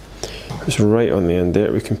 it's right on the end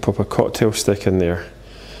there, we can pop a cocktail stick in there,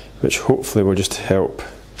 which hopefully will just help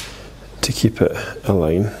to keep it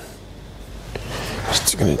aligned.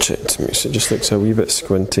 Just going to check to make sure it just looks a wee bit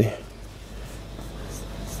squinty.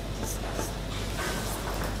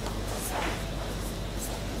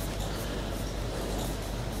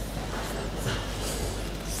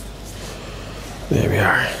 There we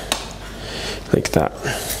are. Like that.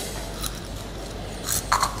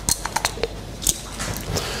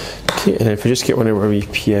 Okay, and if we just get one of our wee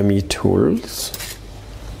PME tools,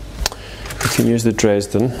 you can use the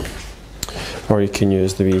Dresden, or you can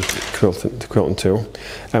use the wee quilting tool.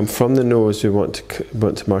 And from the nose, we want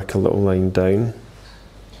to mark a little line down,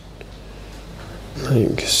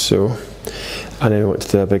 like so, and then we want to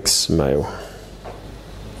do a big smile.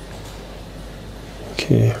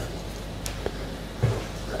 Okay.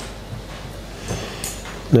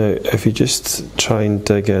 Now, if you just try and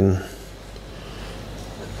dig in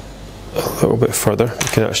a little bit further, you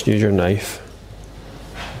can actually use your knife.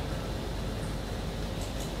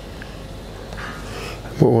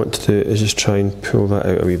 What we want to do is just try and pull that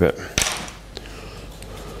out a wee bit.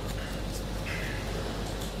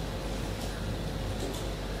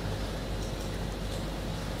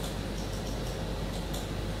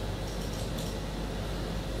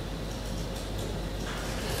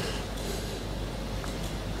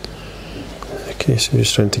 Okay, so I'm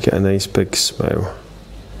just trying to get a nice big smile.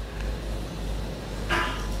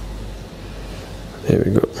 There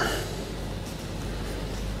we go.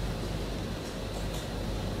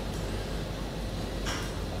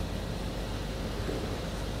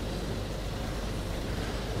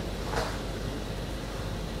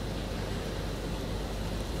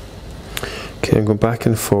 Okay, I'm going back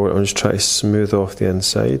and forward. I'm just trying to smooth off the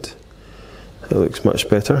inside. That looks much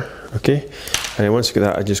better. Okay, and then once you get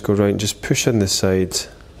that, I just go round, just push in the side.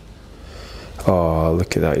 Oh,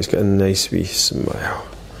 look at that! He's got a nice wee smile.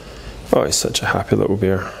 Oh, he's such a happy little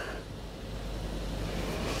bear.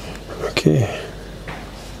 Okay.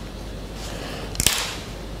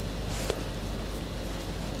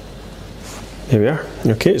 Here we are.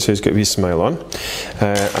 Okay, so he's got a wee smile on,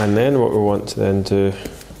 and then what we want to then do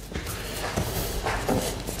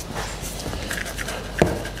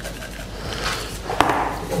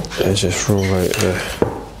is just roll out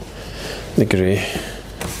the grey.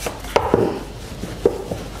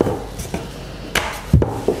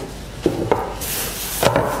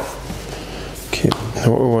 Okay,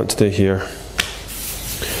 now what we want to do here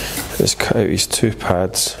is cut out these two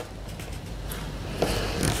pads.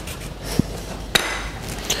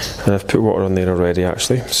 And I've put water on there already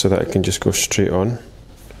actually, so that it can just go straight on.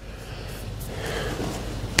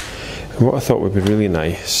 And what I thought would be really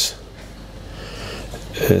nice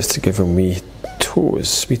is to give them wee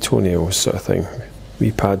toes, wee toenails sort of thing,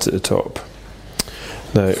 wee pads at the top.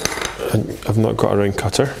 Now, I've not got a round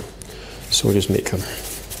cutter, so we'll just make them.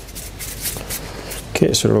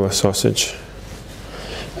 Okay, so roll a sausage.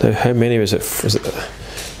 Now, how many was it? Is it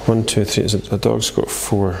 1, 2, 3? A dog's got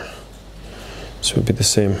 4, so it would be the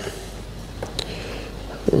same.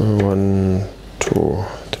 1, 2,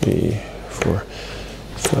 3, 4,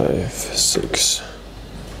 5, 6,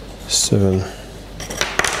 7.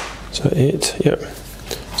 So 8, yep.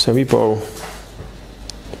 So a wee ball.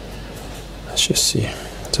 Let's just see.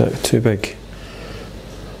 Is that too big?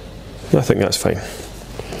 I think that's fine.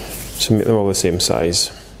 So make them all the same size.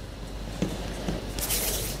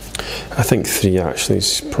 I think 3 actually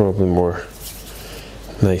is probably more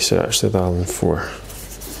nicer actually than 4.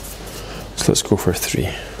 So let's go for 3.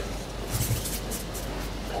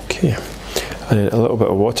 Okay, and then a little bit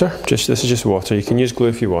of water. This is just water. You can use glue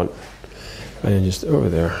if you want. And then just over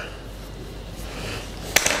there.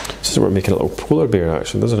 This is what we're making a little polar bear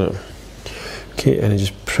actually, doesn't it? Okay, and then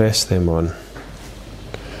just press them on.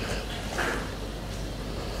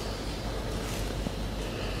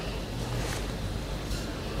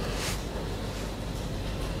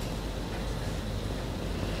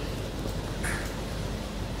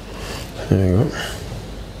 There we go.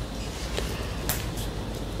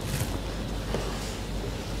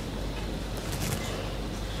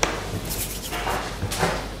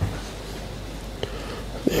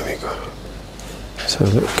 There we go. Let's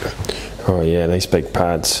have a look. Oh yeah, nice big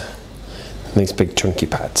pads. Nice big chunky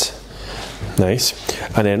pads. Nice.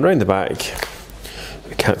 And then round the back,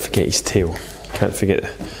 we can't forget his tail. Can't forget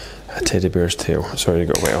a teddy bear's tail. Sorry, I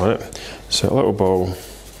got wet on it. So a little ball.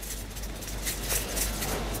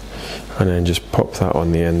 And then just pop that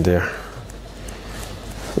on the end there.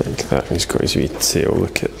 Like that. He's got his wee tail.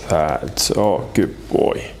 Look at that. Oh, good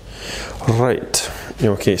boy. Right.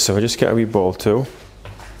 Okay, so I just get a wee ball tool.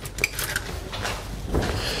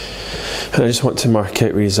 And I just want to mark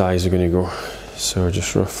out where his eyes are going to go. So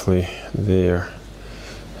just roughly there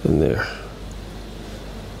and there.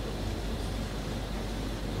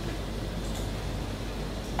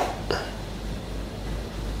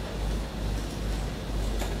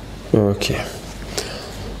 Okay,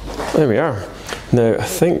 there we are. Now I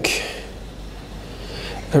think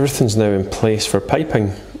everything's now in place for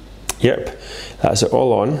piping. Yep, that's it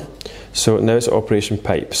all on. So now it's Operation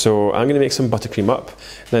Pipe. So I'm going to make some buttercream up.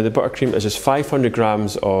 Now the buttercream is just 500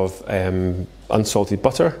 grams of unsalted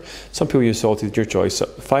butter. Some people use salted, your choice.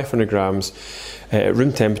 500 grams at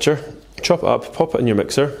room temperature. Chop it up, pop it in your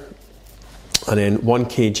mixer. And then 1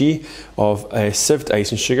 kg of sieved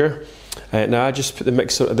icing sugar. Now I just put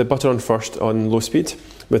the butter on first on low speed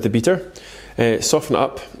with the beater, soften it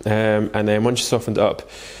up, and then once you softened it up,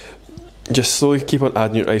 just slowly keep on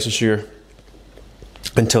adding your icing sugar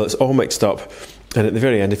until it's all mixed up. And at the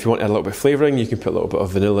very end, if you want to add a little bit of flavouring, you can put a little bit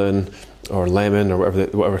of vanilla in, or lemon, or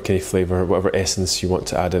whatever kind of flavour, whatever essence you want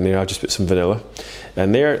to add in there. I'll just put some vanilla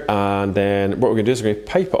in there, and then what we're going to do is we're going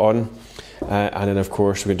to pipe it on. And then of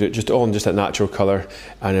course we're going to do it just all in just a natural colour,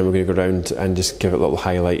 and then we're going to go around and just give it little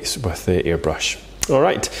highlights with the airbrush.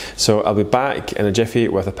 Alright, so I'll be back in a jiffy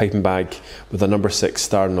with a piping bag with a number 6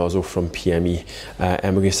 star nozzle from PME,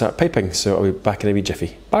 and we're going to start piping, so I'll be back in a wee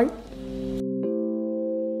jiffy. Bye!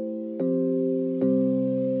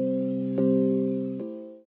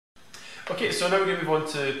 Okay, so now we're going to move on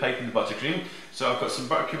to piping the buttercream. So I've got some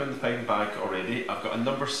buttercream in the piping bag already. I've got a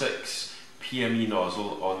number 6 PME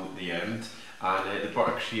nozzle on the end, and the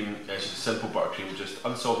buttercream is just a simple buttercream, just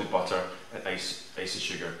unsalted butter and icy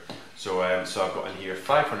sugar. So I've got in here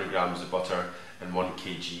 500 grams of butter and 1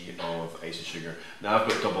 kg of icy sugar. Now I've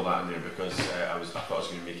got double that in there because I thought I was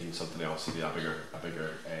going to be making something else, a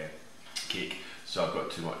bigger cake. So I've got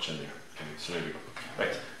too much in there. Okay, so there we go.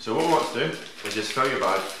 Right. So what we want to do is just fill your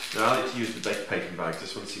bag. Now I like to use the big piping bags.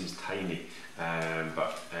 This one seems tiny.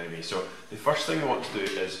 But anyway, so the first thing we want to do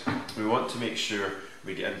is we want to make sure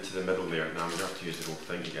we get into the middle there. Now I'm going to have to use the whole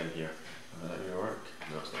thing again here. Is that going to work?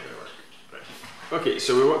 No, it's not going to work. Right. Okay,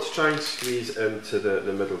 so we want to try and squeeze into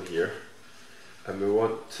the middle here. And we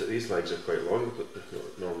want to, these legs are quite long, but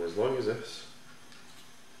not normally as long as this.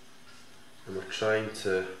 And we're trying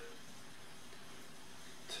to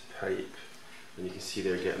pipe. And you can see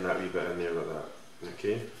they're getting that wee bit in there like that.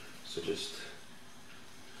 Okay, so just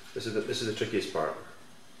this is the trickiest part.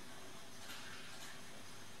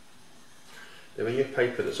 Now when you're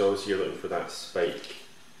piping, it's obviously you're looking for that spike.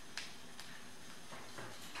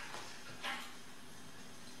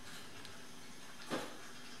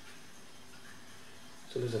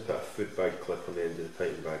 Sometimes I put a food bag clip on the end of the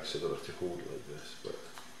piping bag so I don't have to hold it like this, but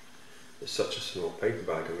it's such a small piping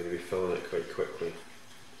bag, I'm going to be filling it quite quickly.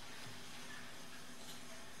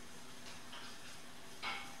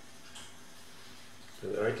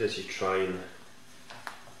 And the idea is you try and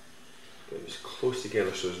get them as close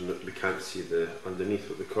together so we can't see the underneath,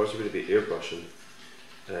 but because we're going to be airbrushing,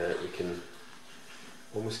 we can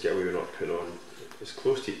almost get away with not putting on as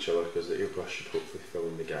close to each other because the airbrush should hopefully fill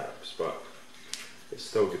in the gaps, but it's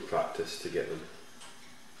still good practice to get them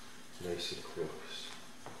nice and close.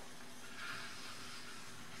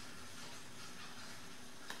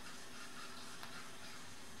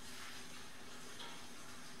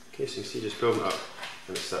 Okay, so you see just building it up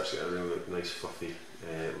and it starts to get a really nice fluffy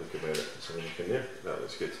look about it. So look in there, that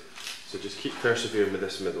looks good. So just keep persevering with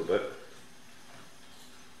this middle bit.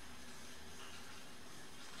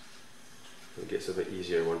 gets a bit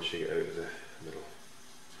easier once you get out of the middle.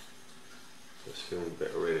 So it's feeling a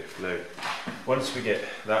bit already. Now, once we get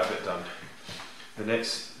that bit done, the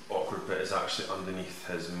next awkward bit is actually underneath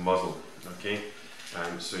his muzzle, okay?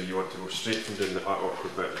 So you want to go straight from doing the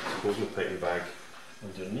awkward bit to holding the piping bag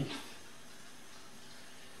underneath.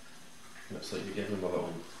 And it's like you're giving him a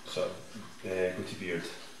little sort of goatee beard.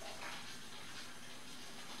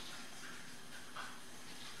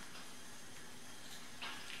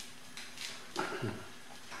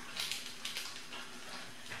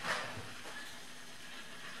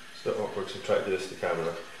 It's a bit awkward, so try to do this to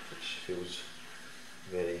camera, which feels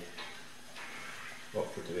very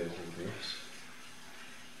awkward to do anything with this.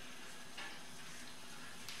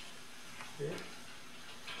 Yeah.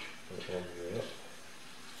 All the way up.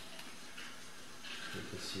 You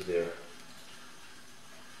can see there.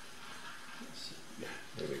 Let's see. Yeah,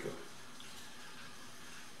 there we go.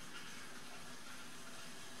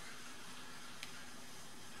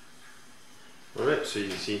 Alright, so you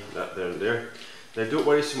can see that there and there. Now don't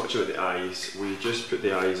worry so much about the eyes, we just put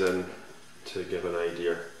the eyes in to give an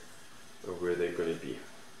idea of where they're going to be.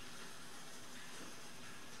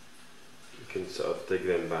 You can sort of dig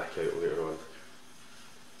them back out later on.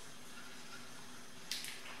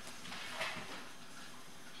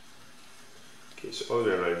 Okay, so all the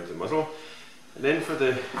way around the muzzle. And then for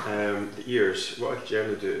the ears, what I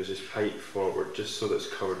generally do is just pipe forward just so that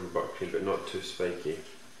it's covered in buttercream but not too spiky.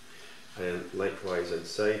 And then likewise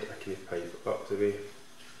inside, I can pipe up the way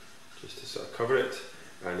just to sort of cover it,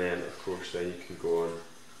 and then of course then you can go on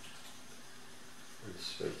and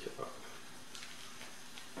spike it up.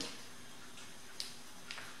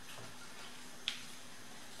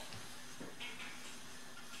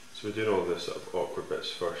 So we're doing all the sort of awkward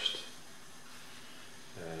bits first,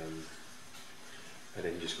 and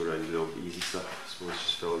then you just go around and do all the easy stuff. I suppose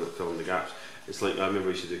just filling the gaps. It's like I remember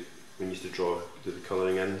we used to do when you used to do the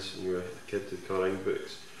colouring ins when you were a kid, do the colouring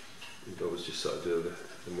books. You'd always just sort of do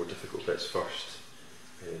the more difficult bits first,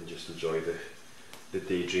 and just enjoy the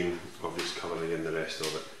daydream of just colouring in the rest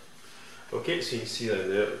of it. Okay, so you can see down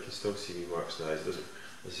there, you can still see the marks in the eyes.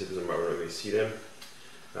 It doesn't matter whether you see them.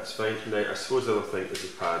 That's fine. Now I suppose the other thing is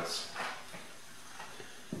the pads.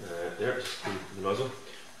 There, just the nozzle.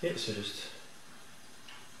 Okay, so just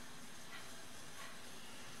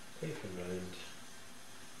pipe them round.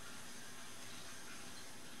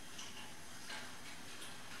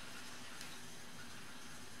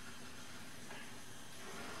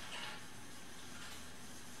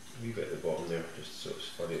 A wee bit at the bottom there, just so it's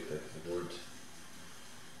funny at the board.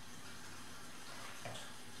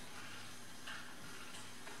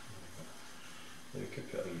 We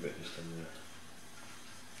could put a wee bit just in there.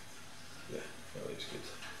 Yeah, that looks good.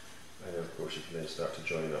 And then of course you can then start to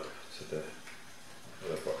join up to the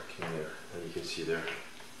other buttercream there, and you can see there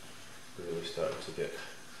we're really starting to get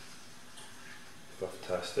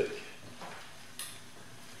fluff-tastic.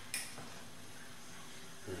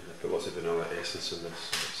 I put lots of vanilla essence in this,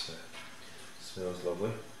 so it smells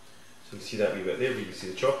lovely. So you can see that wee bit there, but you can see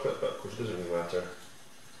the chocolate, but of course it doesn't really matter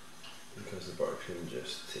because the buttercream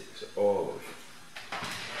just takes it all away.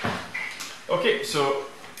 Okay, so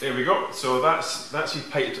there we go. So that's we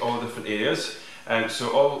piped all the different areas.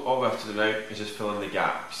 So all we have to do now is just fill in the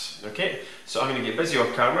gaps. Okay, so I'm going to get busy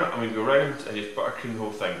off camera. I'm going to go around and just buttercream the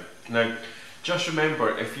whole thing. Now, just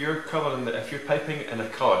remember, if you're piping in a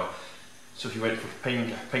colour, so if you went for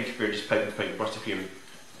pink beard, just pipe the pink buttercream.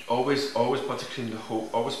 Always buttercream the whole.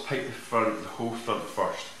 Always pipe the whole front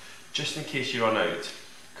first, just in case you run out.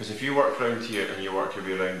 Because if you work around here and you work your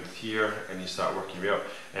way around here and you start working your way up,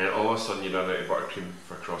 and all of a sudden you run out of buttercream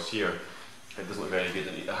for across here, it doesn't look very good.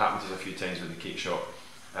 And it happens a few times with the cake shop.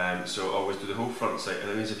 So always do the whole front side, and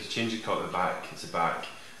that means if you change the colour at the back, it's the back.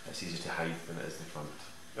 It's easier to hide than it is the front.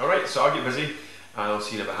 Alright, so I'll get busy and I'll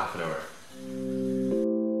see you in about half an hour.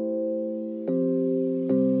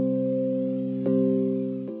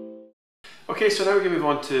 Okay, so now we're going to move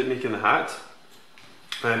on to making the hat.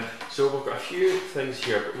 So we've got a few things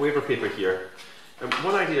here, got waiver paper here.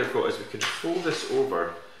 One idea I've got is we could fold this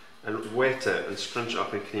over and wet it and scrunch it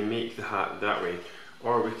up and kind of make the hat that way.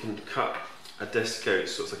 Or we can cut a disc out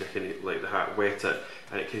so it's like a kind of like the hat, wet it,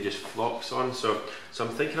 and it kind of just flops on. So I'm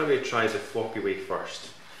thinking I'm going to try the floppy way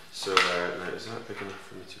first. So now is that big enough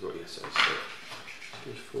for me to go? Yes, it is.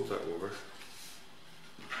 So just fold that over.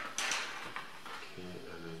 Okay,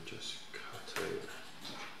 and then just cut out.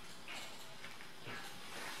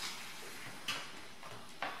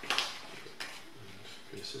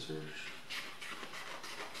 Scissors.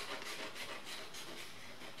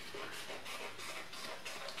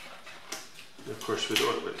 And of course we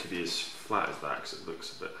don't want it to be as flat as that because it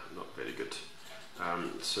looks a bit not very good.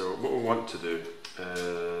 So what we want to do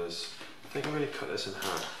is, I think I'm going to cut this in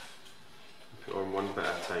half and put on one bit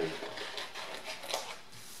at a time.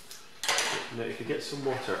 Now if you get some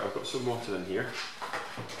water, I've got some water in here.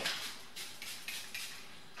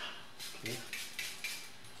 Okay.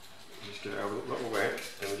 Just get it a little wet,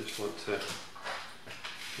 and we just want to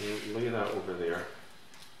lay that over there.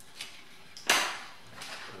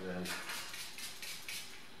 And then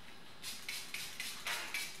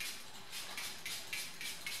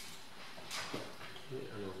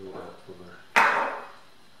and I'll lay that over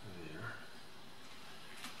there.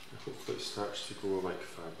 And hopefully it starts to go like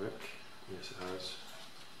fabric. Yes, it has.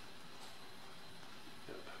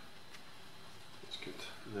 Yep. That's good.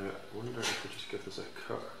 Now I wonder if we just give this a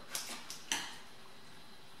cut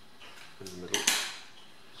in the middle.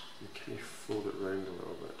 And can you fold it round a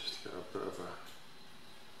little bit just to get a bit of a,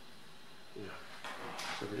 yeah.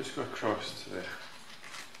 So we just go across to the, in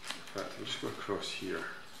fact we'll just go across here.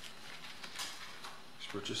 So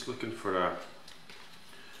we're just looking for a,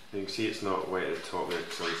 you can see it's not wet at the top there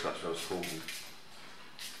because that's what I was holding.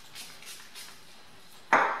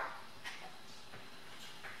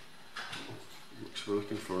 So we're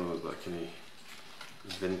looking for that kind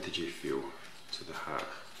of vintagey feel to the hat.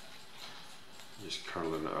 Just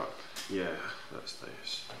curling it up. Yeah, that's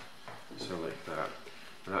nice. So like that.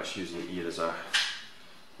 And that's using the ear as a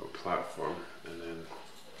little platform, and then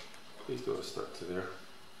please don't stick to there.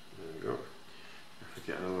 There we go. If I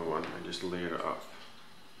get another one, I just layer it up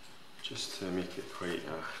just to make it quite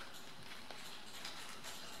a,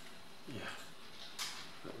 yeah,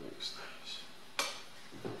 that looks nice.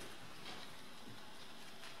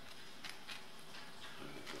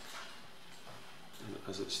 And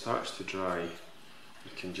as it starts to dry,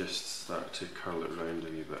 you can just start to curl it round a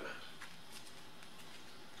wee bit.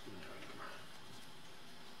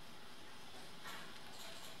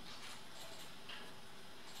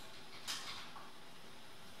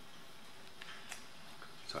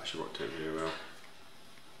 It's actually worked out very well.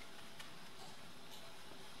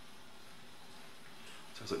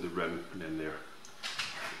 Sounds like the rim and then there.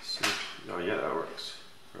 So, oh yeah, that works.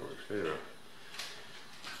 That works very well.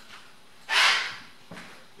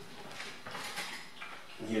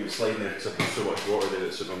 You can slide there because I've got so much water there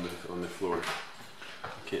that's on the floor.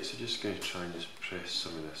 Okay, so just going to try and just press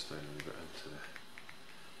some of this down a little bit into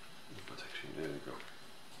the protection. There we go.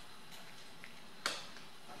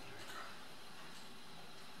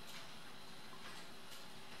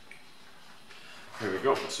 There we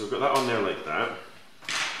go. So we've got that on there like that.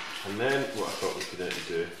 And then what I thought we could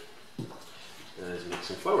do is make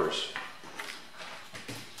some flowers.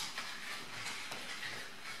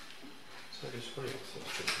 So I just want to stick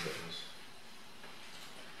a bit of this.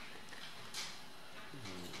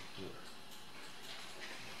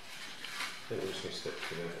 I think we're just going to stick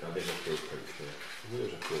to the, there's a cool pink there. I think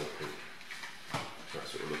there's a cool pink.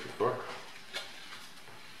 That's what we're looking for.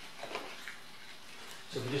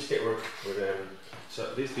 So if we just get so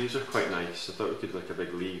these are quite nice. I thought we could like a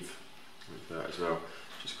big leaf like that as well.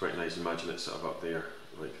 Just quite nice. Imagine it sort of up there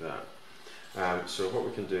like that. So what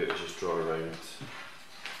we can do is just draw around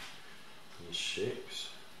these shapes.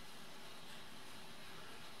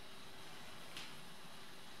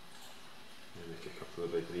 And make a couple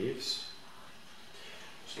of big leaves.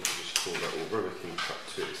 So if we just fold that over, we can cut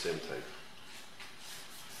two at the same time.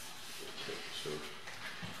 Okay, so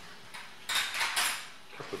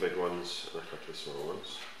a couple of big ones and a couple of small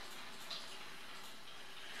ones.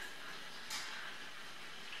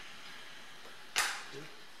 Okay.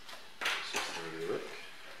 So that's how they look.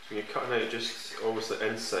 So when you're cutting out just almost the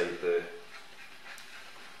inside the,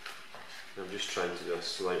 I'm just trying to do a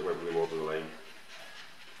slight wibbly wobbly line.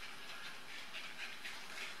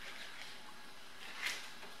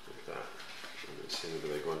 Like that. And the same with the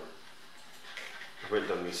big one. I went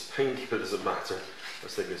down these pink, but it doesn't matter. I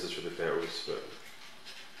was thinking this is for the petals, but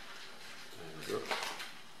there we go.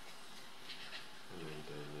 And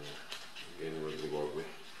then again wibbly wobbly.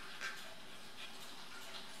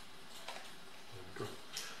 There we go.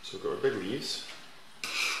 So we've got our big leaves.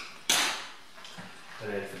 And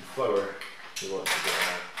then for the flower, we want to get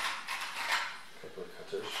a couple of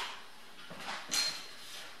cutters.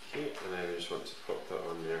 Okay, and then we just want to pop that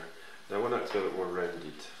on there. Now I want that to be a bit more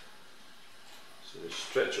rounded. So just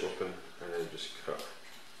stretch it open and then just cut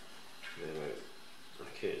them out.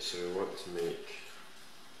 Okay, so we want to make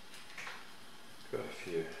quite a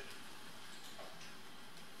few.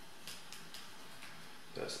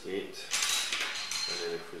 That's 8. And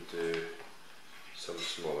then if we do some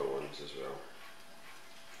smaller ones as well.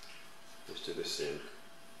 Let's do the same.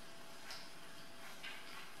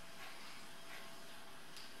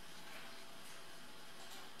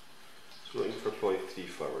 So looking for probably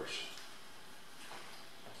flowers.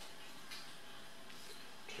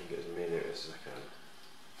 Try and get as many out as I can.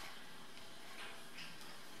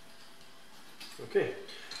 Okay,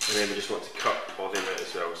 and then we just want to cut all of them out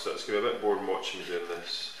as well, so it's going to be a bit boring watching me doing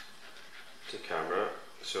this to camera,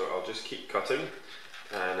 so I'll just keep cutting,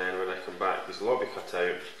 and then when I come back these will all be cut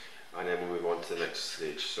out, and then we'll move on to the next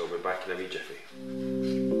stage, so I'll be back in a wee jiffy.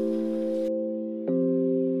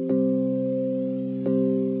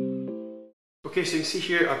 Okay, so you can see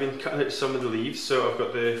here I've been cutting out some of the leaves, so I've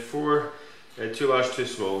got the 4 2 large, 2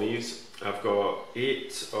 small leaves. I've got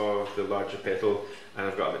 8 of the larger petal, and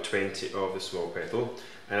I've got about 20 of the small petal.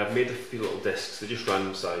 And I've made a few little discs, they're just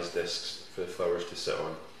random sized discs for the flowers to sit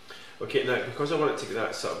on. Okay, now because I want it to get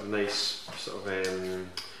that sort of nice, sort of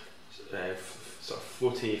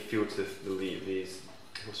floaty feel to the leaves,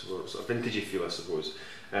 sort of vintagey feel I suppose.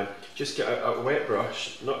 Just get a wet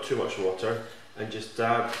brush, not too much water, and just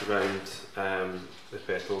dab around the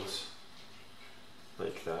petals.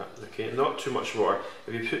 Like that, okay, not too much water.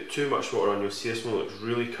 If you put too much water on, you'll see this one looks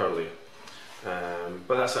really curly.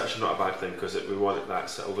 But that's actually not a bad thing because we want it that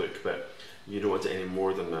sort of look, but you don't want it any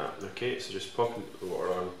more than that. Okay, so just pop the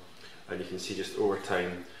water on, and you can see just over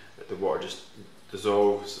time that the water just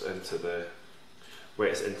dissolves into the,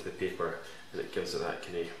 wets into the paper, and it gives it that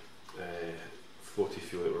kind of floaty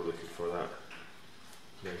feel that we're looking for, that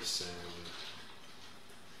nice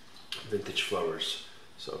vintage flowers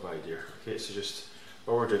sort of idea. Okay, so just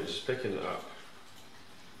all we're doing is just picking it up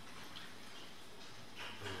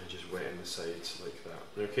and just wetting the sides like that.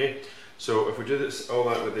 Okay, so if we do this all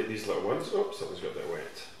that with these little ones, oops, that one's got a bit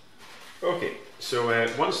wet. Okay, so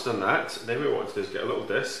once done that, then what we want to do is get a little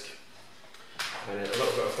disc and then a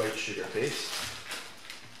little bit of white sugar paste.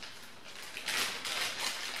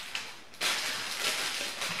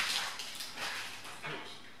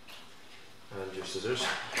 And your scissors.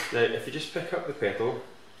 Now if you just pick up the petal,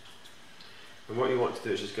 and what you want to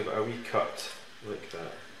do is just give it a wee cut like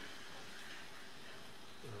that.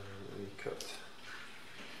 A wee cut.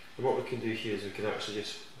 And what we can do here is we can actually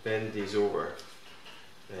just bend these over,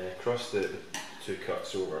 cross the 2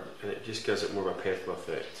 cuts over, and it just gives it more of a petal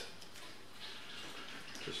effect.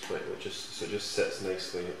 Just like that, so it just sits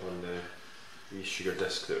nicely on the wee sugar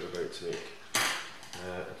disc that we're about to make.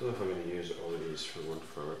 I don't know if I'm going to use all of these for one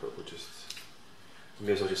flower, but we'll just,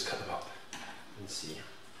 may as well just cut them up and see.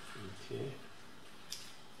 Okay.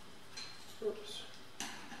 Oops.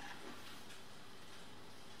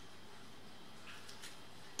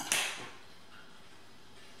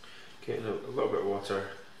 Okay, now a little bit of water,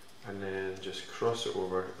 and then just cross it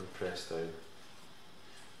over and press down.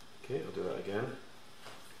 Okay, I'll do that again.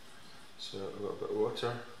 So a little bit of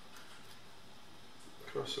water,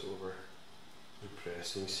 cross it over and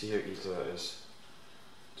press, and you can see how easy that is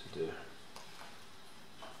to do.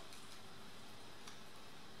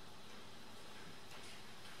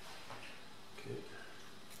 Okay.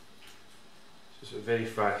 So it's a very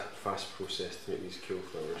fast process to make these cool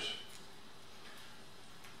flowers.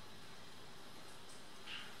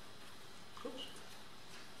 Oops.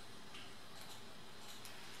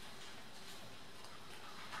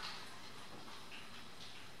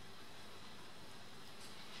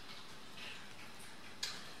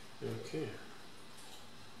 Okay.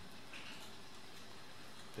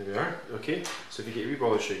 There we are. Okay, so if you get a wee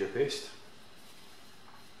ball of sugar paste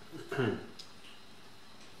and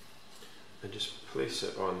just place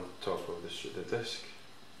it on top of the disc.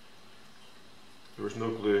 There was no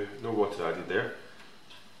glue, no water added there.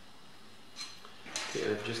 Okay,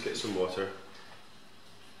 and if you just get some water,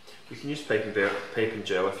 you can use pipe and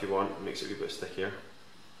gel if you want, it makes it a wee bit stickier.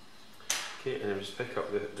 Okay, and then we just pick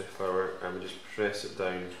up the flower and we just press it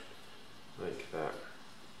down like that,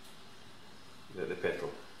 the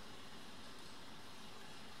petal.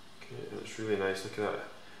 Okay, and it's really nice, look at that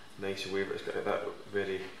nice wave, it's got that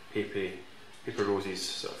very paper roses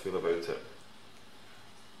sort of feel about it. Okay.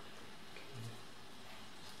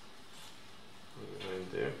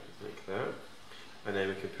 Around there, like that. And then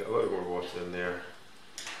we can put a little more water in there,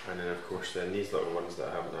 and then of course then these little ones that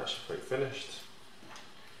I haven't actually quite finished,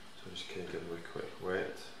 so I'm just kind of give them a quick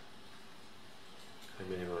wet. How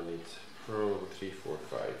many will I need? Probably 3, 4,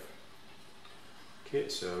 5. Okay,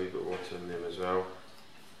 so a wee bit of water in them as well.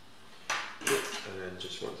 Okay, and then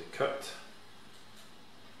just want to cut.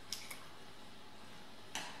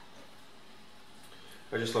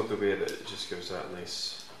 I just love the way that it just gives that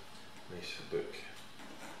nice look.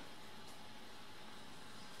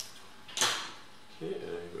 Okay, and a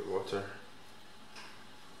bit of water.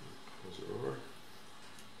 Close it over.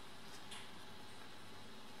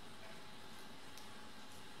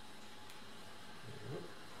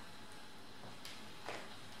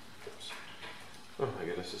 Oh my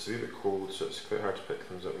this. It's a wee bit cold, so it's quite hard to pick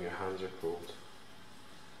things up when your hands are cold.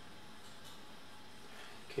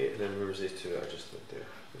 Okay, and then where's these two that I just did there?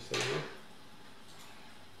 This thing here.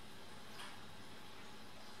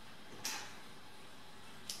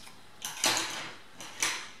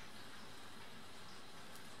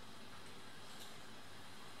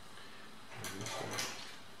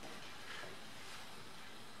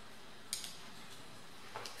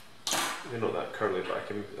 They're not that curly, but I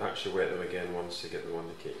can actually wet them again once to get them on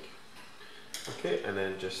the cake. Okay, and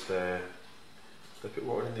then just did I put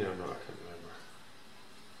water in there or not? I can't remember.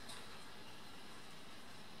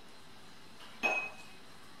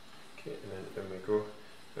 Okay, and then in we go.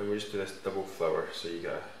 And we just do this double flower, so you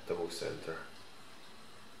get a double centre.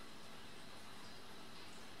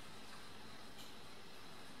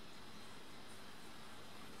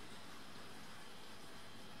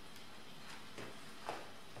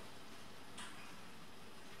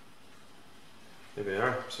 There we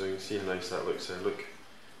are, so you can see how nice that looks. They look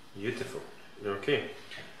beautiful. Okay,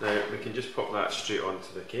 now we can just pop that straight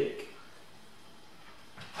onto the cake.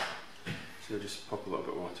 So just pop a little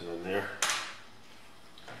bit of water in there,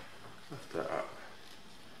 lift that up,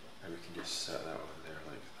 and we can just set that on there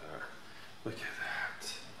like that. Look at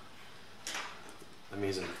that.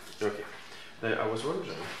 Amazing. Okay, now I was wondering,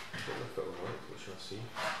 I don't know if it will work, we shall see.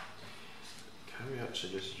 Can we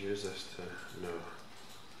actually just use this to, no.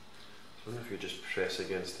 I wonder if you just press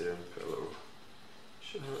against there and put a little,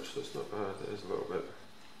 actually it's not bad, it is a little bit,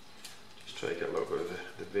 just try to get a little bit of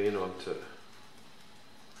the vein onto it.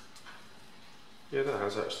 Yeah, that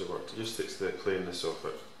has actually worked, it just takes the plainness off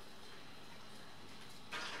it.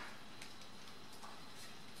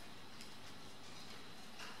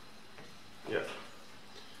 Yeah.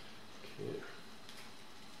 Okay.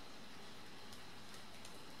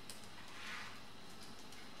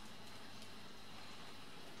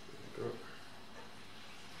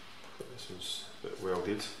 This one's a bit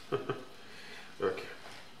welded. Okay,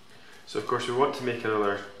 so of course we want to make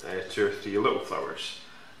another 2 or 3 little flowers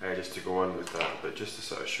just to go on with that, but just to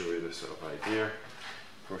sort of show you the sort of idea,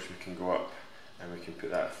 of course we can go up and we can put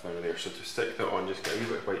that flower there. So to stick that on, just get a wee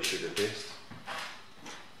bit of white sugar paste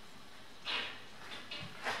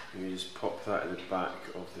and you just pop that in the back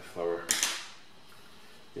of the flower,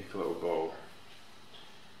 make a little ball,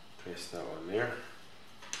 press that on there,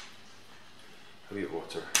 a wee bit of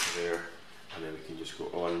water there, and then we can just go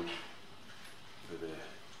on with the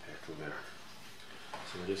petal there.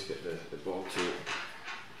 So we'll just get the ball to it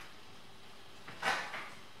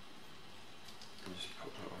and just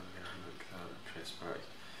pop that on there like that and press back.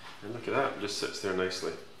 And look at that, it just sits there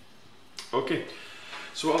nicely. Okay,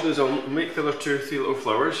 so what I'll do is I'll make the other 2 or 3 little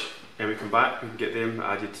flowers and we come back, we can get them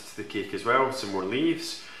added to the cake as well, some more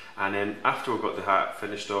leaves, and then after we've got the hat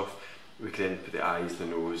finished off, we can then put the eyes, the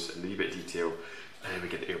nose and a wee bit of detail, and then we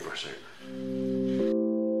get the airbrush out.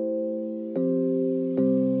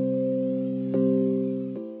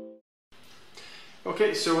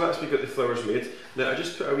 Okay, so that's we got the flowers made. Now I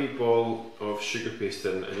just put a wee ball of sugar paste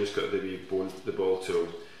in and just got the wee the ball tool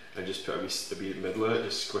and just put a wee middle in it,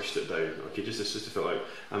 just squished it down. Okay, just to fill out.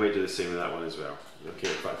 I might do the same with that one as well. Okay,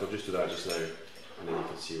 in fact I'll just do that just now and then you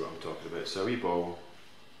can see what I'm talking about. So a wee ball,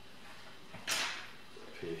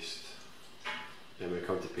 paste. And when we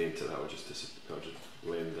come to paint it, that'll just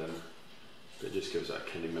blend in. But it just gives that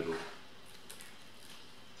kind of middle.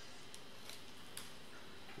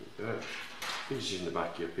 Like that. You can just use in the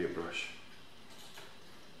back of your paintbrush.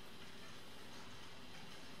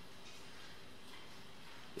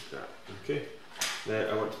 Like that. Okay. Now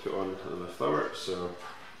I want to put on another flower, so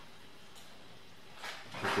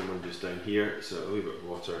put one just down here. So a little bit of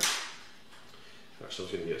water. Actually,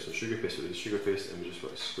 I was going to get some sugar paste with the sugar paste, and we just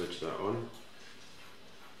want to squidge that on.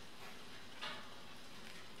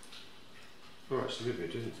 Oh, actually, maybe I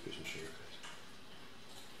do need to put some sugar paste.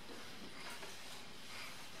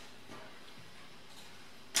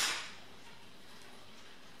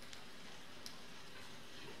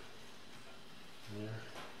 There.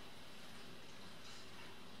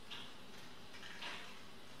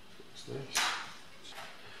 That's nice.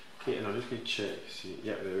 Okay, and I'm just going to check. See,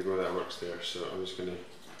 yeah, there we go. That works there. So I'm just going to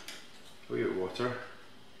put a wee bit of water.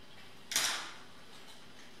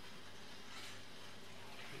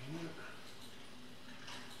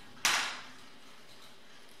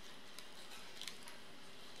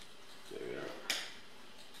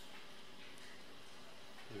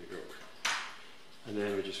 And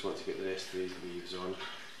then we just want to get the rest of these leaves on.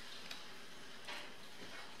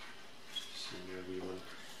 Just see your wee one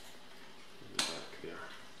in the back there.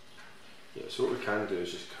 Yeah, so what we can do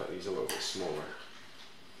is just cut these a little bit smaller.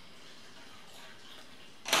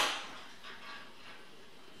 A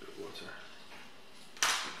bit of water.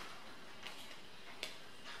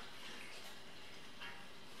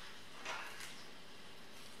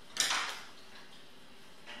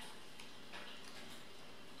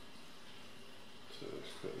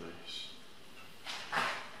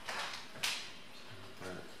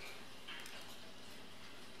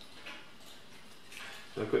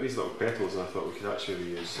 these little petals, and I thought we could actually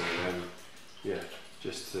use some of them. Yeah,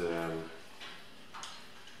 just to,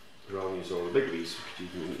 rather than use all the big leaves, we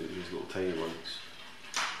could even use little tiny ones.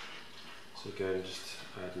 So again, just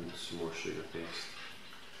adding some more sugar paste.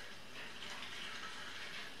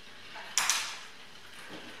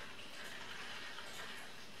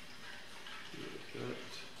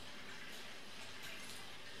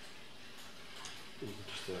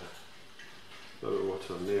 Just a little bit of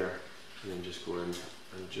water on there, and then just go in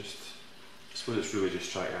and just, I suppose it's really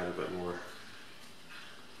just trying to add a bit more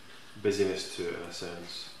busyness to it in a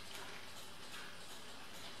sense.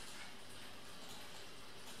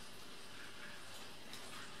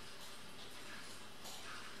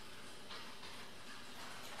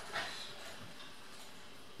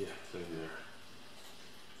 Yeah, down there.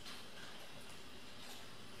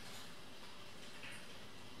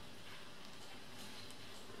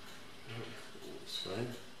 That's fine.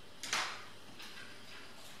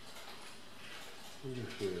 Maybe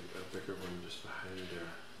a bigger one just behind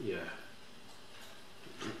there. Yeah.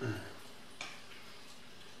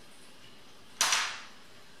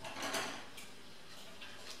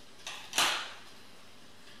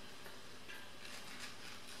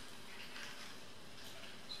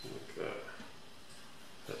 Something like that.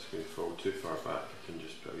 If that's going to fall too far back, I can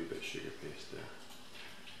just put a wee bit of sugar paste there.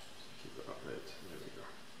 So keep it upright. There we go.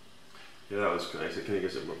 Yeah, that looks nice. It kind of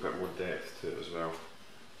gives it a bit more depth to it as well.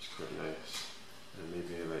 It's quite nice. And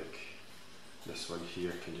maybe like this one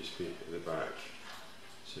here can just be at the back.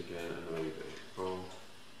 So again, another wee bit of ball.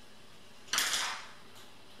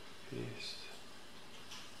 Paste.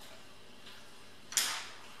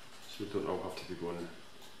 So we don't all have to be going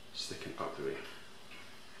sticking up the way.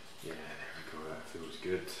 Yeah, there we go, that feels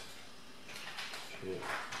good. Okay.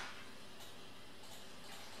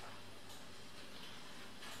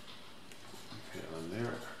 Put it on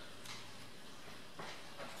there.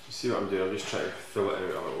 You see what I'm doing? I'm just trying to fill it out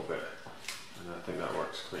a little bit, and I think that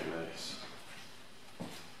works quite nice.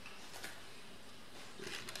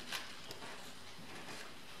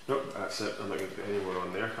 Nope, that's it. I'm not going to put any more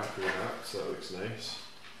on there. Happy with that, so that looks nice.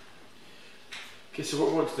 Okay, so what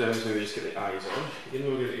we want to do is maybe just get the eyes on. Even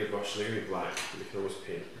though we're going to get your brush, they're going to be black, we can always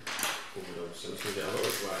paint over them. So I'm just going to get a little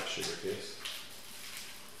bit of black sugar paste.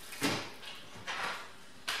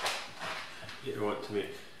 Yeah, we want to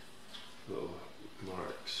make little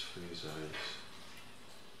marks for his eyes.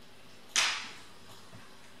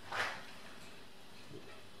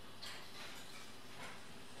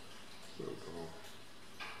 Little ball.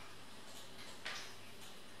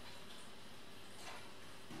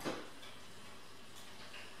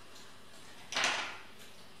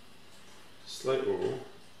 Slight oval.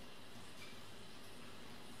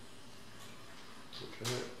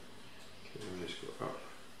 Okay. Okay, we'll just go up.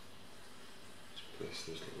 Just place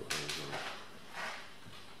those little eyes on.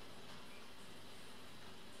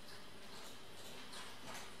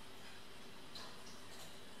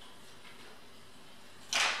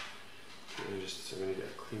 Okay, so I'm going to get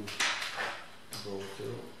a clean ball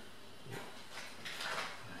through. Yeah.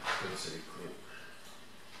 That's very clean.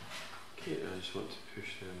 Okay, I just want to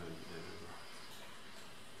push them in. There we go.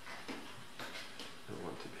 I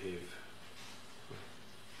want to pave.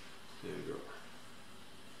 There we go.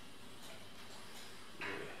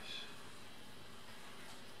 Yes.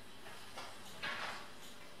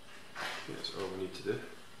 Okay, that's all we need to do.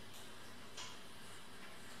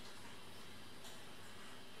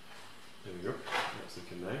 There we go. That's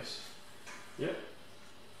looking nice. Yep.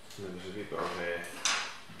 And then there's a wee bit of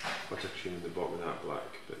buttercream in the bottom of that black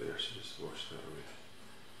bit there, so just wash that away.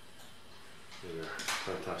 There we are.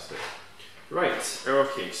 Fantastic. Right,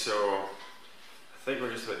 okay, so I think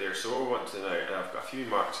we're just about there. So what we want to do now, and I've got a few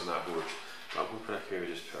marks on that board, but I'm hoping I can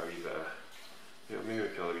maybe just put a wee bit of, maybe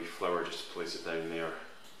make a wee flower just to place it down there.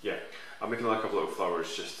 Yeah, I'm making like a couple of little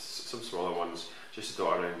flowers, just some smaller ones, just to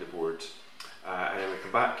dot around the board. And then we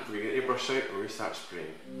come back, we get the airbrush out and we start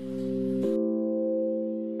spraying.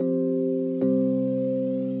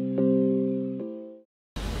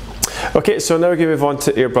 Okay, so now we're going to move on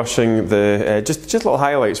to airbrushing the, just little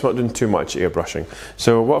highlights. We're not doing too much airbrushing.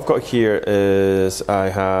 So what I've got here is I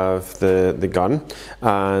have the gun,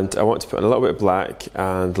 and I want to put in a little bit of black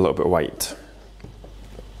and a little bit of white.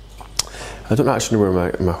 I don't actually know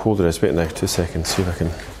where my holder is. Wait now, 2 seconds, see if I can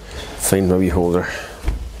find my wee holder.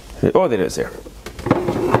 Oh, there it is there.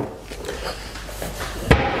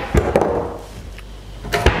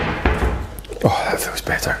 Oh, that feels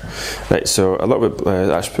better. Right, so a little bit,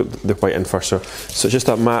 I should put the white in first. So just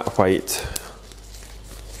a matte white.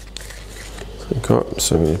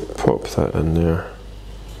 So we pop that in there.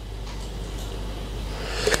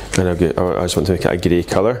 And I just want to make it a grey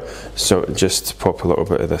colour, so just pop a little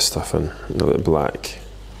bit of this stuff in, a little bit black.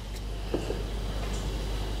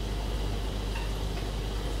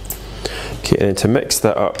 Okay, and then to mix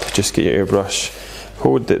that up, just get your airbrush,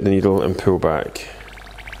 hold the needle and pull back.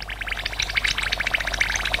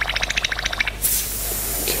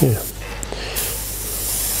 Okay.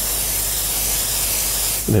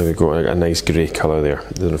 There we go, I got a nice grey colour there.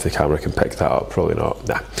 I don't know if the camera can pick that up, probably not.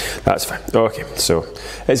 Nah, that's fine. Okay, so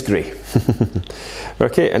it's grey.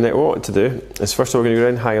 Okay, and then what I want to do is first of all we're going to go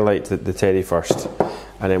around and highlight the teddy first.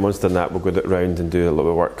 And then once done that, we'll go around and do a little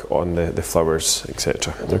bit of work on the flowers,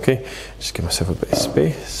 etc. Okay, just give myself a bit of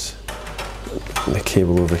space. And the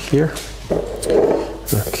cable over here.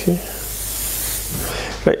 Okay.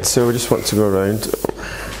 Right, so we just want to go around.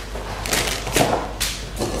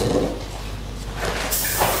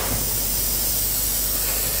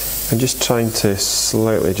 I'm just trying to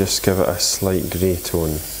slightly just give it a slight grey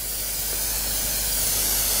tone.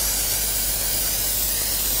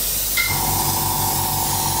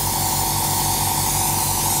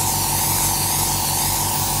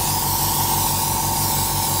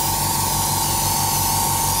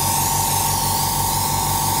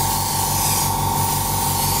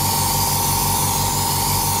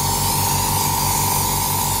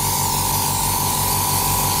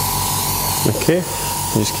 Okay,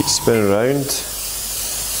 and just keep spinning around.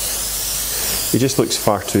 It just looks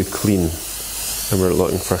far too clean, and we're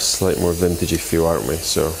looking for a slightly more vintagey feel, aren't we?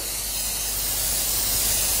 So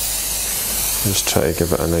just try to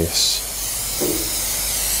give it a nice.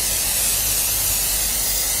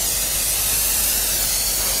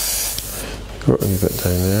 Go a wee bit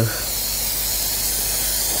down there.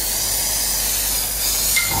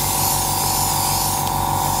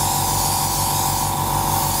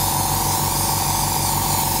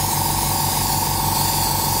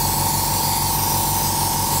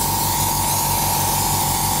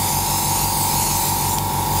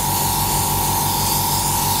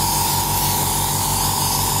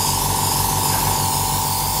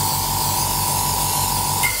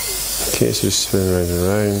 Okay, so just spin around and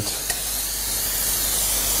around.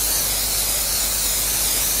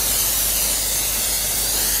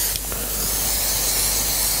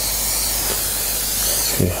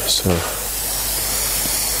 Okay, so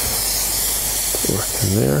work in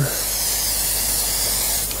there.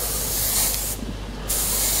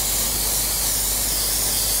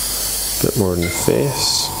 Bit more in the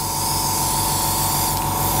face.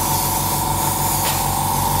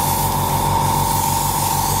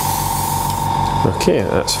 Okay,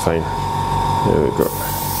 that's fine. There we go.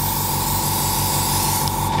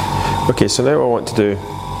 Okay, so now what I want to do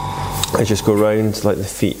is just go round like the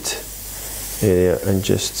feet area and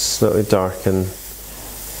just slightly darken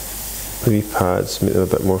the wee pads, make them a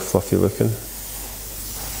bit more fluffy looking.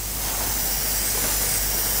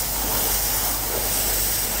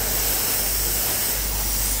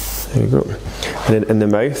 There we go. And then in the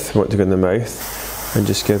mouth, I want to go in the mouth and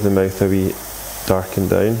just give the mouth a wee darken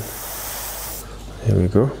down. There we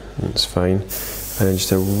go, that's fine. And then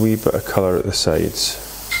just a wee bit of colour at the sides.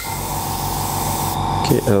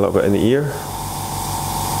 Okay, and a little bit in the ear.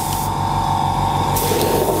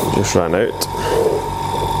 Just ran out.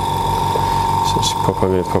 So just I'm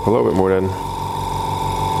going to pop a little bit more in.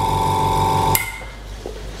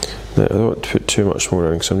 Now, I don't want to put too much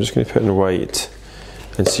more in, so I'm just going to put in white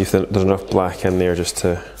and see if there's enough black in there just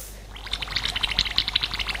to.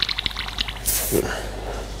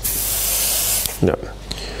 No,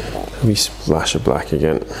 a wee splash of black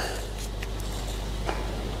again.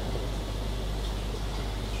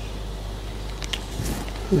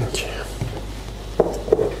 Okay.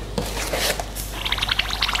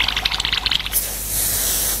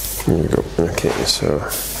 There we go. Okay, so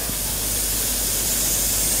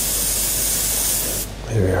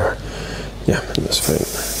there we are. Yeah, that's fine.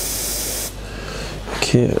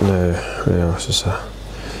 Okay, now what else is that?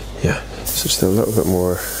 Yeah, so just a little bit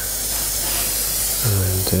more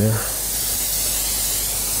around there.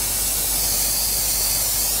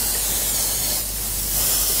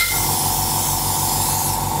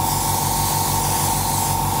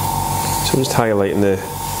 So I'm just highlighting the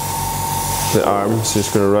arms,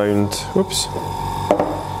 just going around, whoops,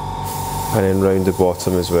 and then round the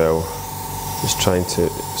bottom as well. Just trying to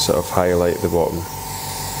sort of highlight the bottom.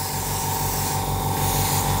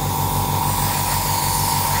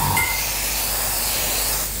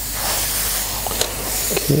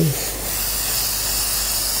 Okay.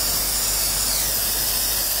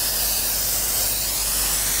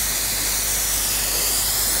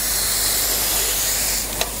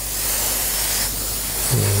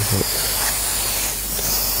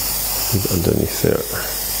 Underneath there.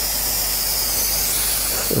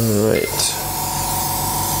 Alright.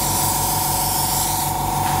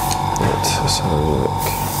 Let's have a look.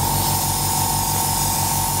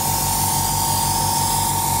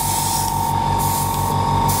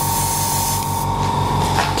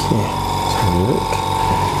 Okay, let's have a look.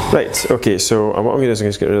 Right, okay, so what I'm going to do is I'm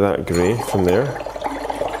going to get rid of that grey from there.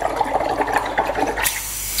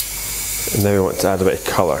 And now we want to add a bit of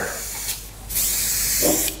colour.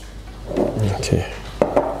 Okay.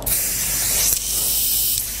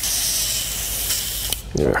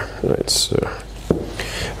 Yeah, right, so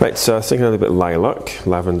I was thinking a little bit lilac,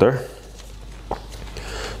 lavender.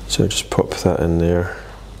 So just pop that in there.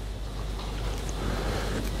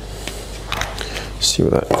 See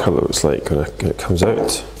what that colour looks like when it comes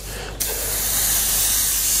out.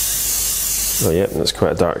 Oh yeah, that's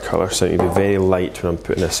quite a dark colour, so it need to be very light when I'm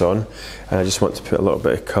putting this on. And I just want to put a little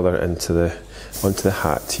bit of colour onto the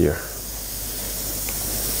hat here.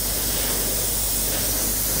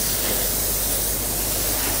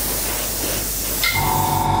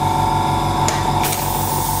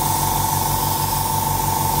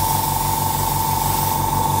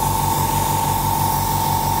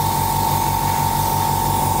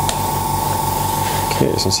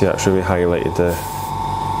 Okay, so you can see that's really highlighted the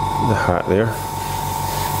hat there.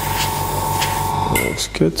 That looks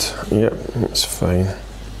good. Yep, that's fine.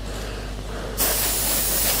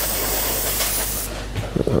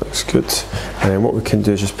 That looks good. And then what we can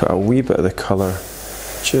do is just put a wee bit of the colour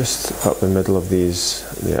just up the middle of these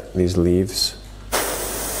leaves.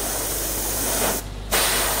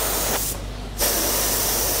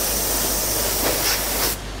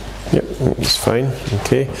 Yep, that's fine.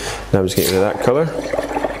 Okay, now I'm just getting rid of that colour.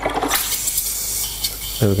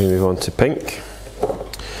 Now we're going to move on to pink.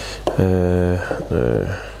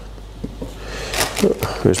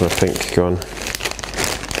 Where's my pink gone?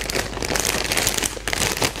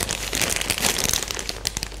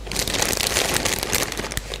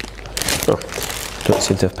 Oh, don't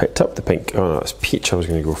seem to have picked up the pink. Oh no, it's peach I was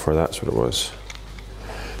going to go for, that's what it was.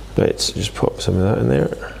 Right, so just pop some of that in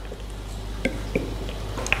there.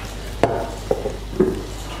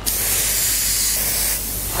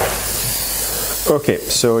 Okay,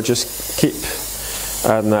 so just keep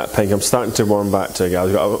adding that pink. I'm starting to warm back to a gal.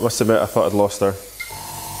 I must admit, I thought I'd lost her,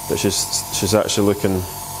 but she's actually looking,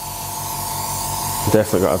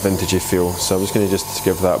 definitely got a vintagey feel. So I'm just going to just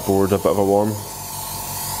give that board a bit of a warm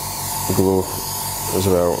glow as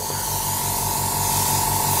well.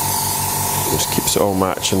 Just keeps it all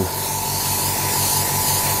matching.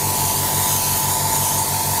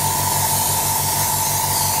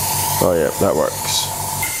 Oh yeah, that works.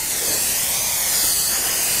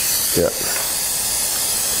 Yeah,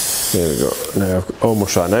 there we go. Now I've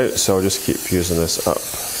almost run out, so I'll just keep using this up.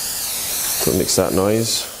 Don't make that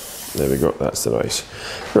noise. There we go, that's the noise.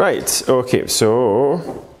 Right, okay, so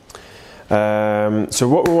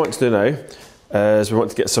what we want to do now is we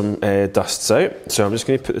want to get some dusts out. So I'm just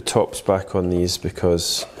going to put the tops back on these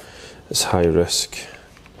because it's high risk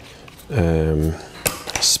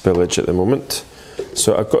spillage at the moment.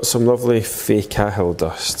 So I've got some lovely fake Cahill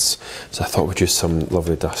dusts, so I thought we'd use some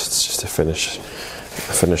lovely dusts just to finish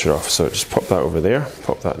it off. So just pop that over there,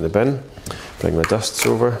 pop that in the bin, bring my dusts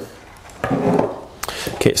over.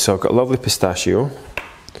 Okay, so I've got lovely pistachio,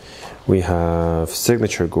 we have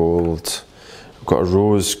signature gold, I've got a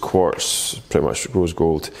rose quartz, pretty much rose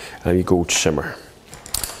gold, and a wee gold shimmer.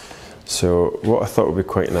 So what I thought would be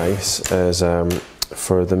quite nice is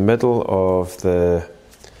for the middle of the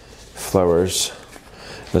flowers,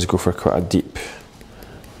 let's go for quite a deep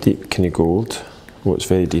kind of gold. Oh, it's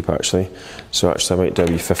very deep actually. So actually I might do a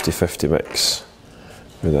wee 50-50 mix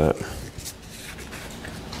with that.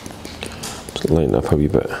 Just line up a wee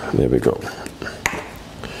bit. There we go.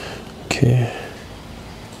 Okay.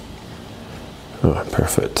 Oh,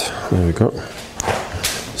 perfect. There we go.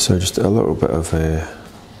 So just a little bit of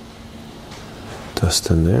dust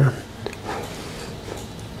in there.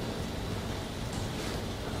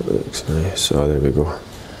 That looks nice. Oh, there we go.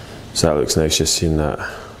 So that looks nice, just seeing that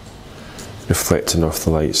reflecting off the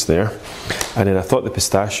lights there. And then I thought the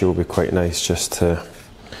pistachio would be quite nice just to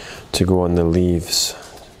go on the leaves.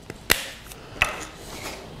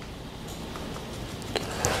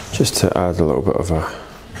 Just to add a little bit of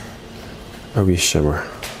a wee shimmer.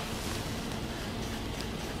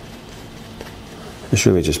 It's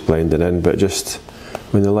really just blending in, but just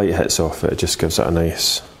when the light hits off it, it just gives it a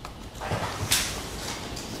nice.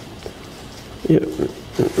 Yep,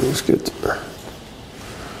 that looks good.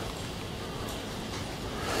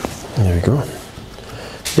 There we go.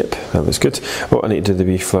 Yep, that looks good. Oh, I need to do the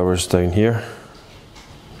wee flowers down here.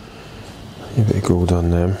 A bit of gold on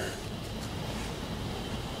them.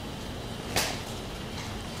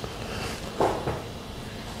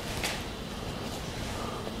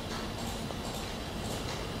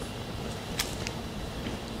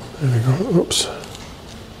 There we go. Oops.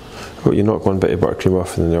 Oh, you knock one bit of buttercream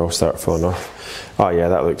off and then they all start falling off. Oh yeah,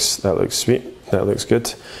 that looks sweet. That looks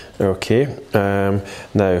good. Okay.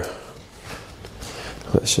 Now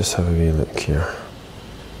let's just have a wee look here.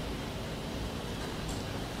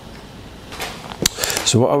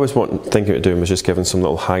 So what I was thinking of doing was just giving some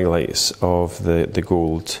little highlights of the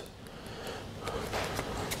gold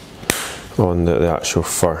on the actual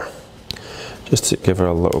fur, just to give her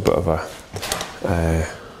a little bit of a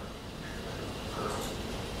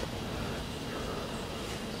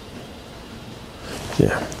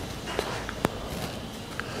yeah.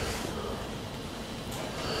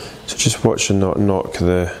 So just watch and not knock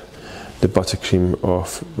the buttercream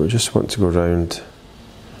off. We just want to go around,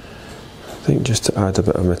 I think, just to add a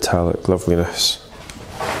bit of metallic loveliness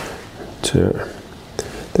to it.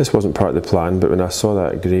 This wasn't part of the plan, but when I saw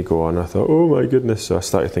that grey go on, I thought, oh my goodness. So I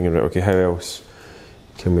started thinking, right, okay, how else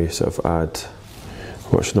can we sort of add?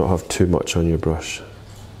 Watch not have too much on your brush.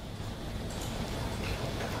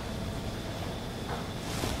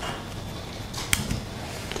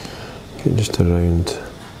 Okay, just around.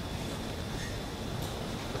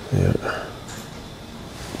 Yeah.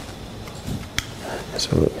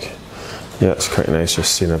 So look. Yeah, it's quite nice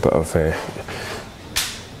just seeing a bit of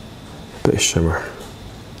shimmer.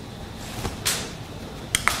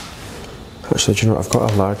 Actually, do you know what?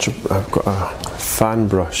 I've got a fan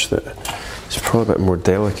brush that is probably a bit more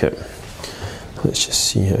delicate. Let's just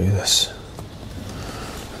see how this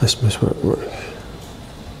must work.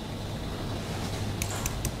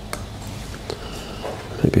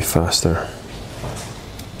 Maybe faster.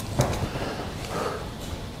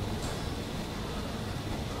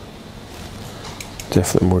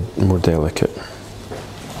 Definitely more delicate.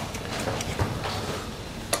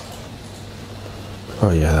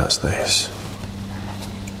 Oh yeah, that's nice.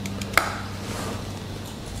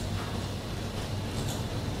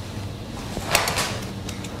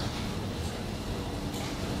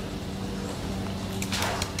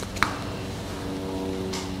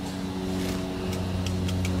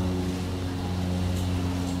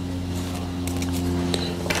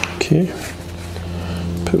 Okay,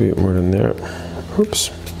 put a bit more in there.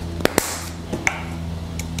 Oops.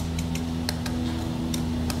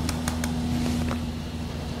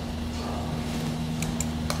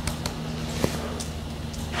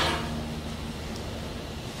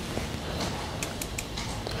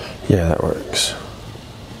 Yeah, that works.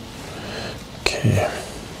 Okay.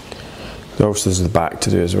 Obviously there's the back to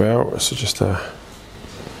do as well, so just a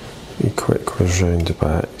quick whiz round the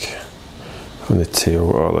back on the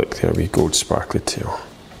tail. Oh look, there we gold sparkly tail.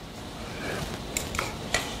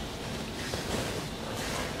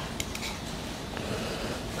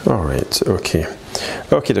 Alright, okay.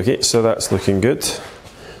 Okay, so that's looking good.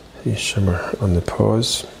 You shimmer on the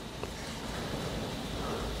paws.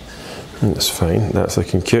 That's fine, that's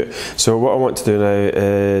looking cute. So what I want to do now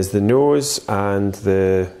is the nose and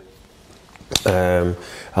the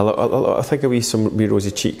I think some wee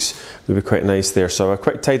rosy cheeks would be quite nice there. So a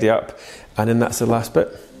quick tidy up, and then that's the last bit.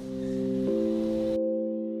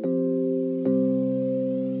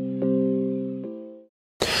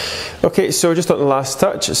 Okay, so just on the last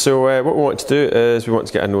touch, so what we want to do is we want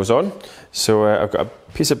to get a nose on. So I've got a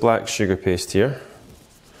piece of black sugar paste here.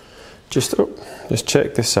 Just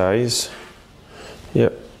check the size.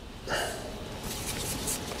 Yep.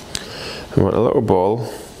 I want a little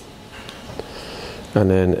ball, and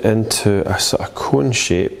then into a sort of cone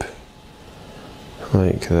shape,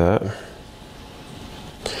 like that.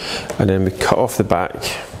 And then we cut off the back.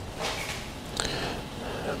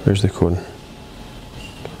 Where's the cone?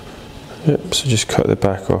 Yep, so just cut the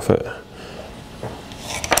back off it.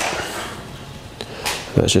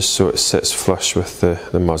 That's just so it sits flush with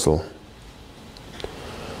the muzzle.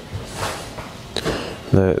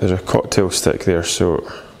 Now there's a cocktail stick there, so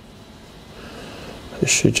it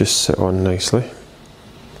should just sit on nicely.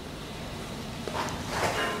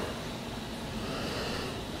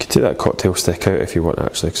 You can take that cocktail stick out if you want,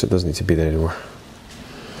 actually, because it doesn't need to be there anymore.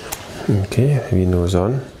 Okay, wee nose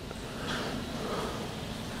on.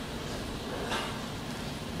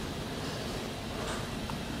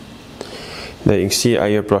 Now you can see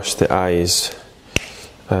I airbrushed the eyes,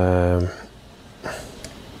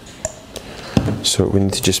 so we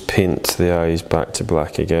need to just paint the eyes back to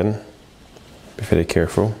black again. Be very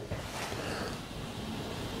careful.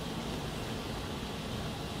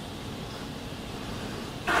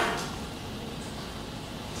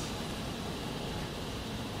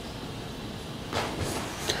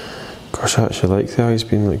 Gosh, I actually like the eyes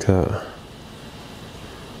being like that.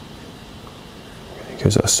 It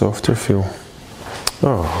gives it a softer feel.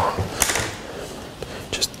 Oh,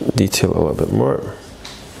 just detail it a little bit more.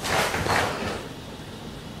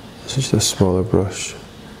 So just a smaller brush.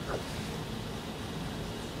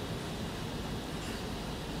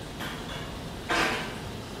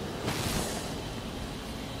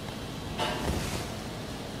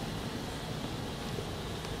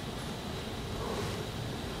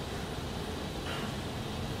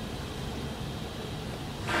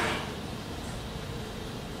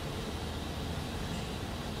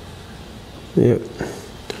 Yep,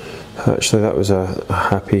 actually that was a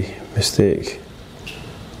happy mistake,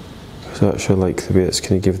 because I actually like the way it's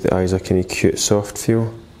going to give the eyes a kind of cute soft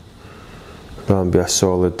feel rather than be a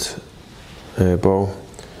solid ball.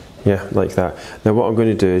 Yeah, like that. Now what I'm going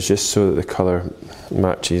to do is, just so that the colour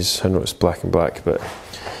matches, I know it's black and black, but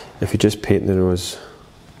if you just paint the nose,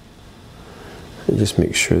 and just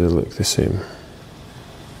make sure they look the same.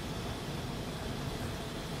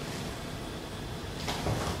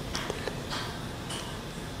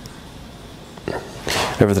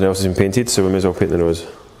 Everything else has been painted, so we may as well paint the nose.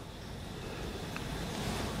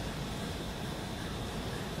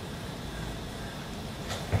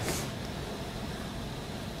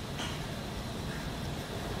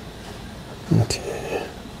 Okay.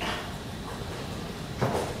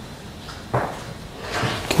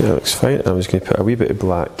 Okay, that looks fine. I'm just going to put a wee bit of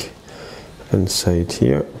black inside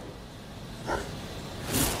here.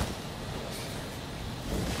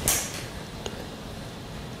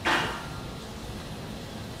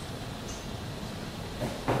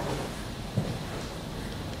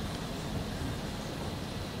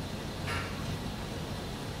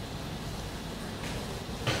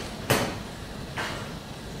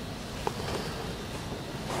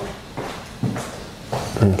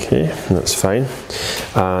 Okay, that's fine.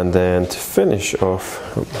 And then to finish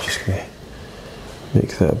off, I'm just going to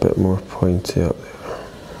make that a bit more pointy up there.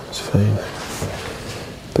 That's fine.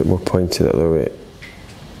 A bit more pointy the other way.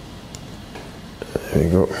 There we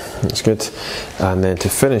go, that's good. And then to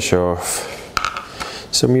finish off,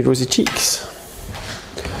 some wee rosy cheeks,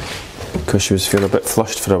 because she was feeling a bit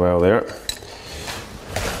flushed for a while there.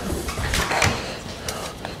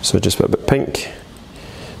 So just a bit pink,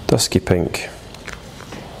 dusky pink.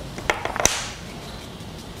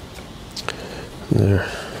 There,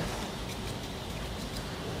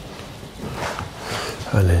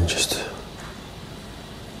 and then just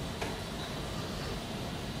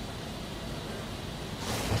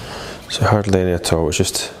so hardly any at all. It's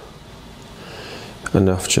just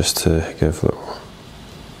enough just to give little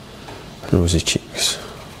rosy cheeks.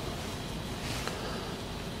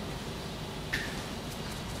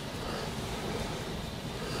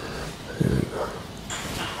 There we go.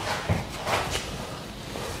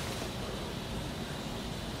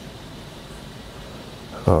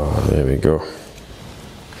 Oh, there we go.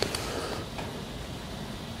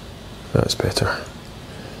 That's better.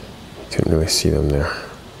 You couldn't really see them there.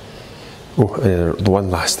 Oh, and one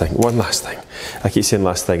last thing. I keep saying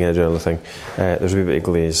last thing and I do another thing. There's a wee bit of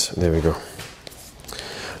glaze. There we go.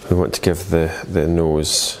 We want to give the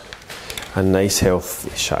nose a nice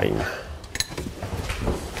healthy shine.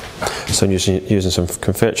 So I'm using some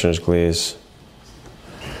confectioner's glaze.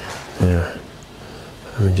 Yeah.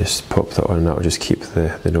 And just pop that on, and that will just keep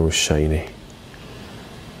the nose shiny.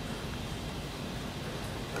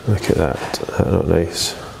 Look at that, that's not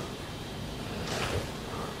nice.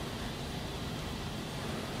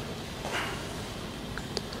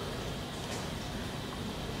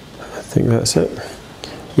 I think that's it.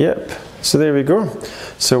 Yep, so there we go.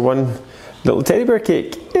 So one little teddy bear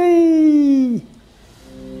cake, yay!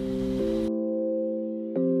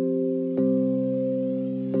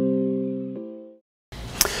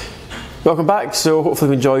 Welcome back. So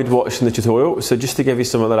hopefully you enjoyed watching the tutorial. So just to give you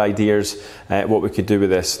some other ideas what we could do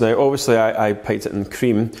with this. Now obviously I painted it in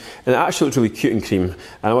cream, and it actually looks really cute in cream. And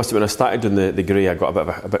I must admit, when I started doing the grey, I got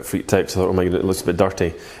a bit freaked out, so I thought, oh my god, it looks a bit dirty.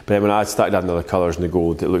 But then when I started adding other colours and the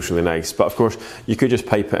gold, it looks really nice. But of course you could just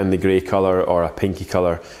pipe it in the grey colour or a pinky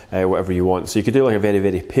colour, whatever you want. So you could do like a very,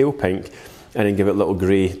 very pale pink, and then give it little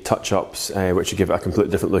grey touch-ups, which would give it a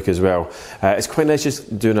completely different look as well. It's quite nice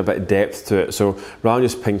just doing a bit of depth to it, so rather than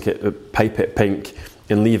just pipe it pink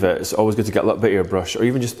and leave it, it's always good to get a little bit of airbrush, or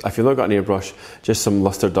even just, if you've not got an airbrush, just some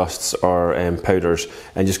luster dusts or powders,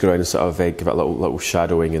 and just go around and sort of give it a little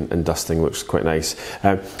shadowing and dusting. Looks quite nice.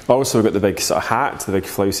 Also we've got the big sort of hat, the big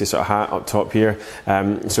flousy sort of hat up top here,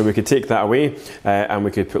 so we could take that away and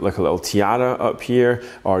we could put like a little tiara up here,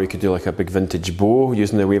 or you could do like a big vintage bow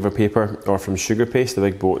using the waver paper, or from sugar paste, the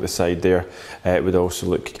big bow at the side there. It would also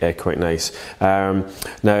look quite nice.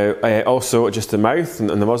 Now also just the mouth and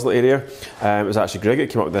the muzzle area, it was actually Greg that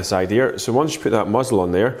came up with this idea. So once you put that muzzle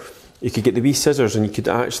on there, you could get the wee scissors and you could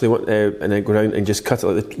actually and then go around and just cut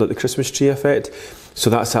it like the Christmas tree effect. So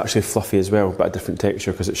that's actually fluffy as well, but a different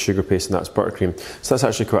texture because it's sugar paste and that's buttercream. So that's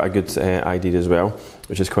actually quite a good idea as well,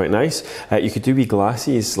 which is quite nice. You could do wee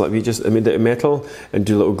glasses, like I made it of metal and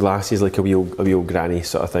do little glasses like a wee old granny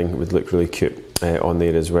sort of thing. It would look really cute on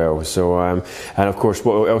there as well. So and of course,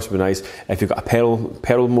 what else would be nice, if you've got a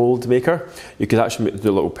pearl mould maker, you could actually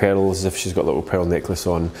do little pearls as if she's got a little pearl necklace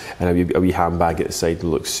on, and a wee handbag at the side that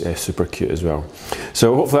looks super cute as well.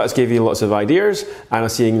 So hopefully that's gave you lots of ideas, and I'll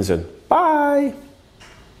see you again soon. Bye!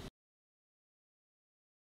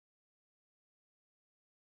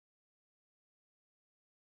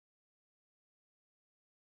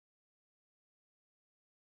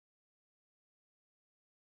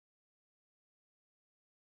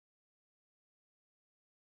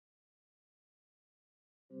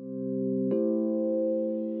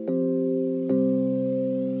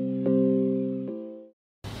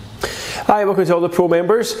 Hi, welcome to all the pro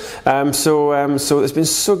members. So it's been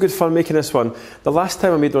so good fun making this one. The last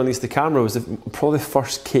time I made one of these to camera was probably the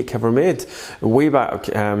first cake ever made, way back,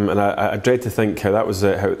 and I dread to think how that was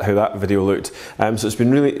how that video looked. So it's been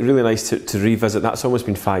really nice to revisit. That's almost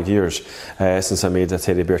been 5 years since I made a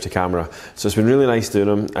teddy bear to camera. So it's been really nice doing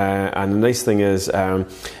them. And the nice thing is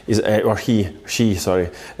she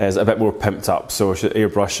is a bit more pimped up. So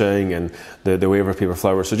airbrushing and the waiver paper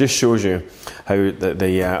flowers. So it just shows you how I was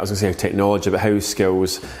going to say how technology, but how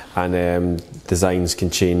skills and designs can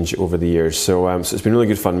change over the years. So it's been really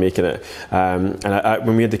good fun making it. And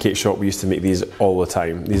when we had the cake shop, we used to make these all the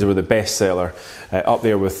time. These were the best seller. Up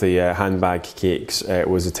there with the handbag cakes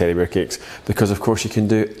was the teddy bear cakes, because of course you can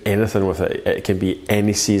do anything with it. It can be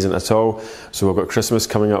any season at all. So we've got Christmas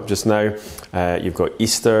coming up just now. You've got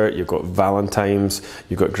Easter, you've got Valentine's,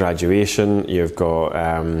 you've got graduation, you've got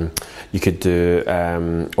you could do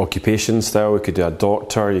occupation style, you could do a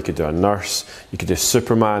doctor, you could do a nurse, you could do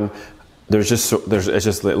Superman. It's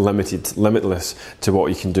just limitless to what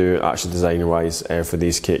you can do actually design wise for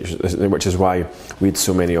these cakes, which is why we had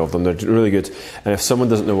so many of them. They're really good, and if someone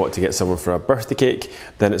doesn't know what to get someone for a birthday cake,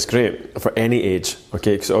 then it's great for any age.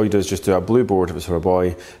 Okay, because all you do is just do a blue board if it's for a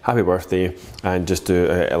boy, happy birthday, and just do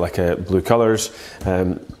like blue colours.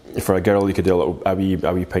 For a girl, you could do a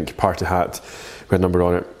wee pink party hat with a number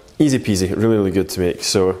on it. Easy peasy, really good to make.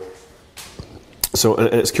 So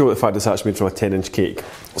and it's cool the fact it's actually made from a 10-inch cake.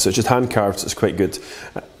 So it's just hand carved, so it's quite good.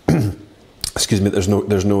 Excuse me, there's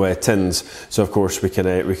no tins, so of course we can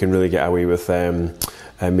really get away with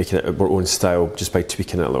making it our own style just by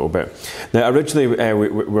tweaking it a little bit. Now originally we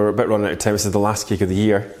were a bit running out of time. This is the last cake of the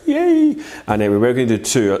year, yay! And we were going to do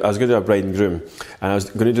two. I was going to do a bride and groom, and I was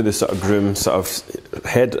going to do this sort of groom sort of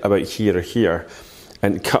head about here or here,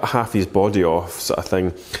 and cut half his body off, sort of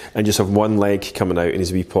thing, and just have one leg coming out and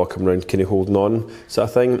his wee paw coming around, kind of holding on, sort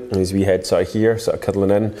of thing, and his wee head sort of here, sort of cuddling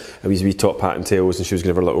in, and his wee top hat and tails, and she was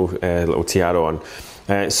going to have her little tiara on.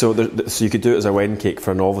 So you could do it as a wedding cake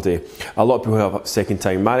for a novelty. A lot of people who have a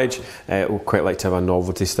second-time marriage will quite like to have a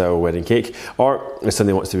novelty-style wedding cake, or if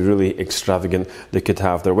somebody wants to be really extravagant, they could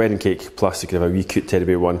have their wedding cake plus they could have a wee cute teddy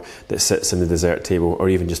bear one that sits in the dessert table, or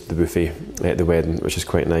even just the buffet at the wedding, which is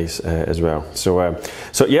quite nice as well. So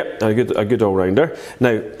yeah, a good all-rounder.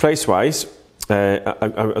 Now, price-wise, before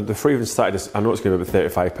I even started this, I know it's going to be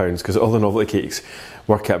about £35 because all the novelty cakes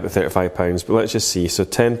work out about £35. But let's just see. So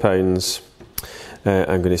 £10.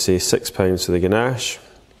 I'm going to say £6 for the ganache.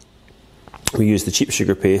 We use the cheap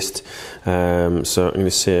sugar paste, so I'm going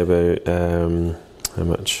to say about how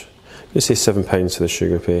much? I'm going to say £7 for the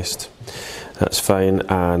sugar paste. That's fine.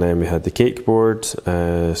 And then we had the cake board, so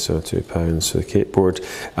 £2 for the cake board,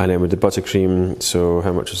 and then with the buttercream. So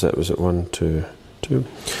how much was that? Was it 1, 2, 2?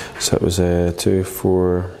 So it was 2,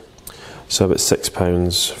 4. So about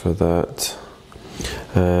 £6 for that.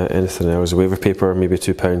 Anything else? Waiver paper, maybe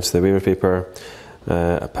 £2 for the waiver paper.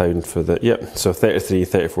 £1 for the, yep, so 33,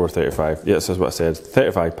 34, 35, yes, that's what I said,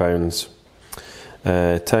 £35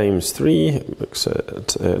 times 3, looks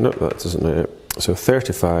at, no, that doesn't know it, so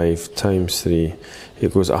 35 times 3,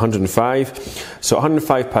 it goes 105, so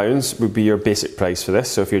 £105 would be your basic price for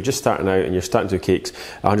this. So if you're just starting out and you're starting to do cakes,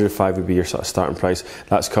 105 would be your sort of starting price.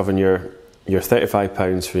 That's covering your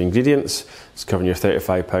 £35 for ingredients, it's covering your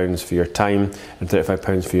 £35 for your time, and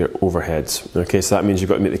 £35 for your overheads. Okay, so that means you've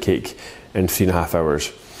got to make the cake in 3.5 hours.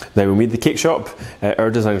 Now, when we made the cake shop, our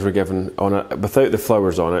designs were given on it without the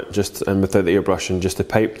flowers on it, and without the airbrushing, just a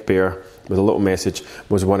piped bear with a little message,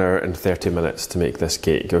 was 1 hour and 30 minutes to make this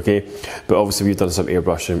cake. Okay, but obviously we've done some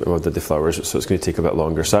airbrushing and we did the flowers, so it's going to take a bit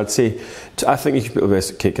longer. So I'd say, I think you can put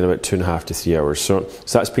this cake in about 2.5 to 3 hours. So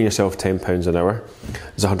that's paying yourself £10 an hour.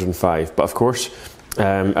 It's 105. But of course,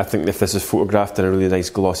 I think if this is photographed in a really nice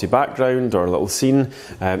glossy background or a little scene,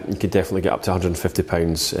 you could definitely get up to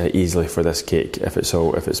 £150 easily for this cake if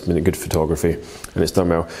it's been a good photography and it's done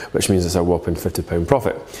well, which means it's a whopping £50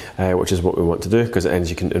 profit, which is what we want to do, because it ends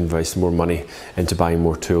you can invest more money into buying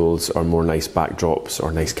more tools or more nice backdrops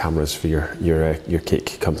or nice cameras for your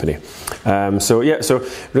cake company. So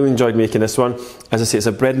really enjoyed making this one. As I say, it's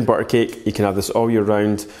a bread and butter cake. You can have this all year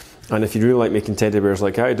round. And if you really like making teddy bears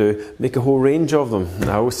like I do, make a whole range of them. And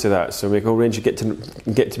I always say that. So make a whole range. You get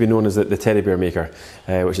to be known as the teddy bear maker,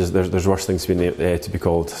 which is there's worse things to be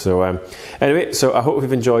called. So anyway, so I hope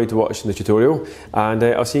you've enjoyed watching the tutorial, and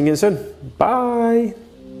I'll see you again soon. Bye.